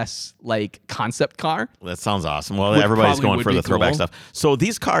DS like concept car. That sounds awesome. Well, Which everybody's probably going would for be the throwback cool. stuff. So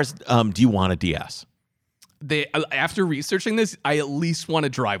these cars, do you want a DS? They after researching this, I at least want to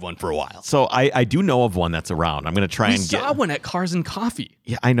drive one for a while. So I do know of one that's around. I'm going to try We and saw get. one at Cars and Coffee.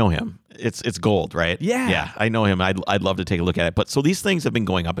 Yeah, I know him. It's gold, right? Yeah. Yeah, I know him. I'd love to take a look at it. But so these things have been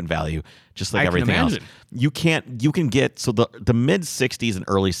going up in value, just like I can everything else. imagine. You can get so the mid 60s and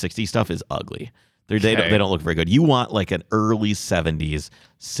early 60s stuff is ugly. They Okay. don't look very good. You want like an early 70s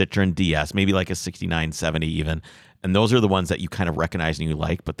Citroen DS, maybe like a 69, 70 even. And those are the ones that you kind of recognize and you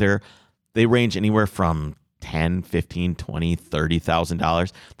like, but they range anywhere from 10, 15, 20,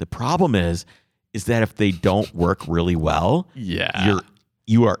 $30,000. The problem is that if they don't work really well, Yeah.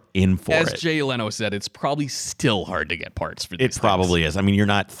 you are in for As it. Jay Leno said, it's probably still hard to get parts for these It probably is. I mean, you're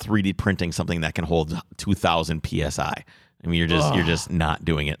not 3D printing something that can hold 2,000 PSI. I mean, you're just not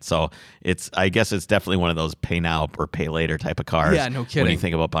doing it. So I guess it's definitely one of those pay now or pay later type of cars. Yeah, no When kidding. you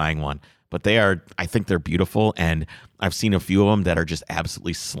think about buying one. But I think they're beautiful. And I've seen a few of them that are just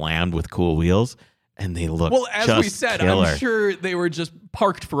absolutely slammed with cool wheels. And they look Well, as just we said, killer. I'm sure they were just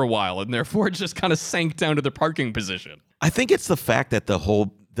parked for a while and therefore just kind of sank down to their parking position. I think it's the fact that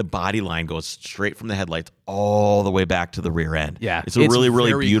the body line goes straight from the headlights all the way back to the rear end. Yeah, It's a it's really,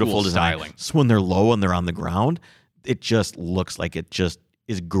 really very beautiful cool design. styling. So when they're low and they're on the ground, it just looks like it just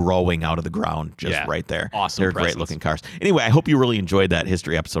is growing out of the ground just Yeah, right there. awesome They're presence. great looking cars. Anyway, I hope you really enjoyed that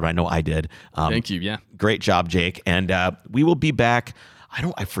history episode. I know I did. Thank you. Yeah. Great job, Jake. And we will be back.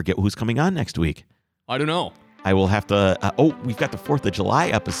 I forget who's coming on next week. I don't know. I will have to. We've got the 4th of July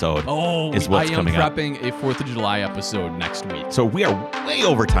episode. Is what's I am coming up. prepping a 4th of July episode next week. So we are way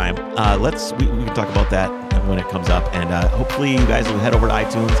over time. We can talk about that when it comes up, and hopefully you guys will head over to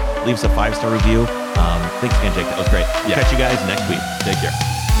iTunes, leave us a 5-star review. Thanks again, Jake. That was great. Yeah. Catch you guys next week. Take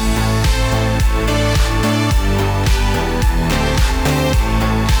care.